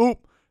clicks.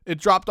 Oop, it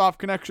dropped off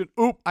connection.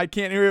 Oop, I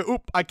can't hear you.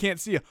 Oop, I can't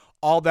see you.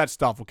 All that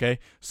stuff, okay?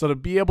 So to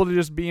be able to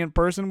just be in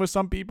person with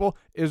some people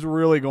is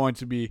really going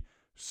to be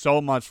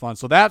so much fun.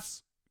 So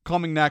that's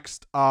coming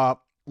next.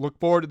 Look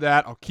forward to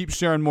that. I'll keep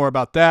sharing more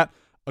about that.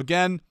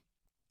 Again,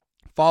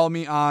 follow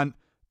me on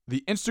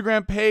the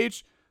Instagram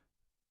page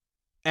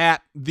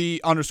at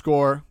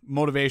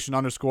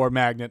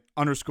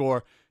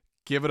 @the_motivation_magnet_.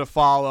 Give it a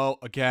follow.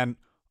 Again,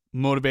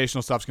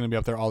 motivational stuff's going to be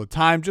up there all the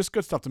time. Just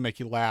good stuff to make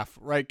you laugh,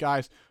 right,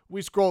 guys?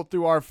 We scroll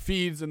through our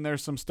feeds, and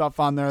there's some stuff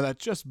on there that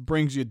just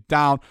brings you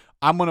down.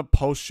 I'm going to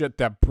post shit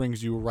that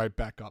brings you right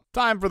back up.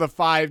 Time for the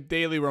 5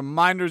 daily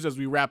reminders as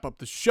we wrap up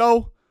the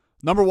show.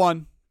 Number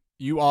 1,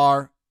 you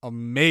are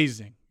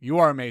amazing. You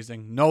are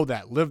amazing. Know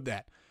that. Live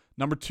that.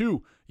 Number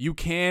 2, you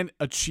can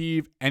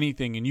achieve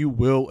anything, and you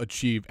will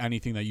achieve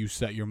anything that you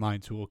set your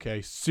mind to,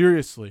 okay?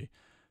 Seriously.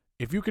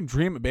 If you can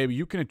dream it, baby,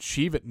 you can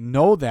achieve it.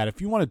 Know that.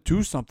 If you want to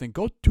do something,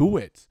 go do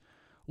it.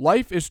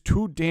 Life is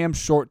too damn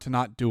short to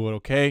not do it,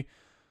 okay?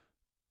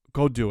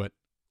 Go do it.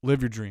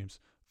 Live your dreams.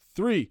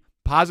 3,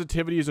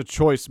 positivity is a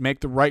choice. Make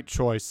the right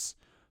choice.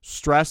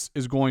 Stress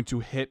is going to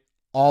hit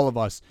all of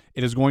us.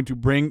 It is going to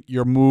bring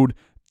your mood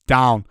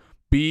down.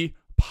 Be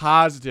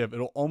positive.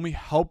 It'll only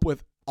help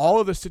with all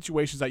of the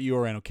situations that you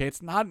are in, okay?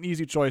 It's not an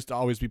easy choice to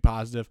always be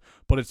positive,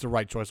 but it's the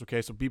right choice,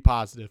 okay? So be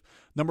positive.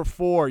 Number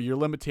 4, your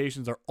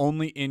limitations are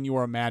only in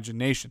your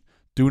imagination.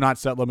 Do not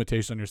set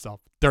limitations on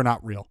yourself. They're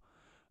not real.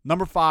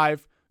 Number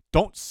 5,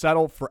 don't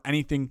settle for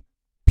anything,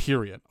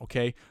 period,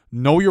 okay?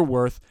 Know your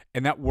worth,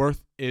 and that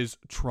worth is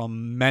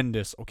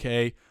tremendous,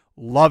 okay?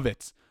 Love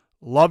it.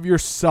 Love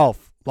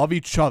yourself. Love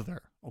each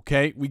other,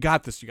 Okay? We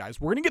got this, you guys.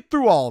 We're going to get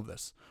through all of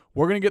this.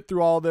 We're going to get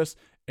through all of this,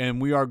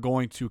 and we are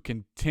going to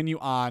continue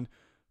on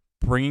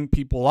bringing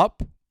people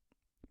up,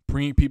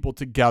 bringing people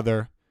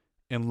together,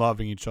 and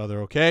loving each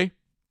other, okay?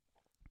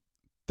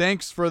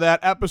 Thanks for that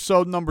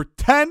episode number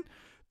 10.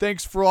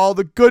 Thanks for all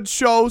the good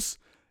shows.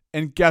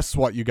 And guess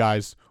what, you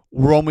guys?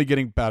 We're only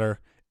getting better,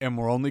 and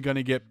we're only going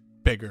to get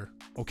bigger,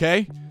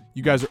 okay?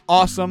 You guys are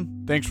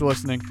awesome. Thanks for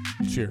listening.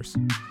 Cheers.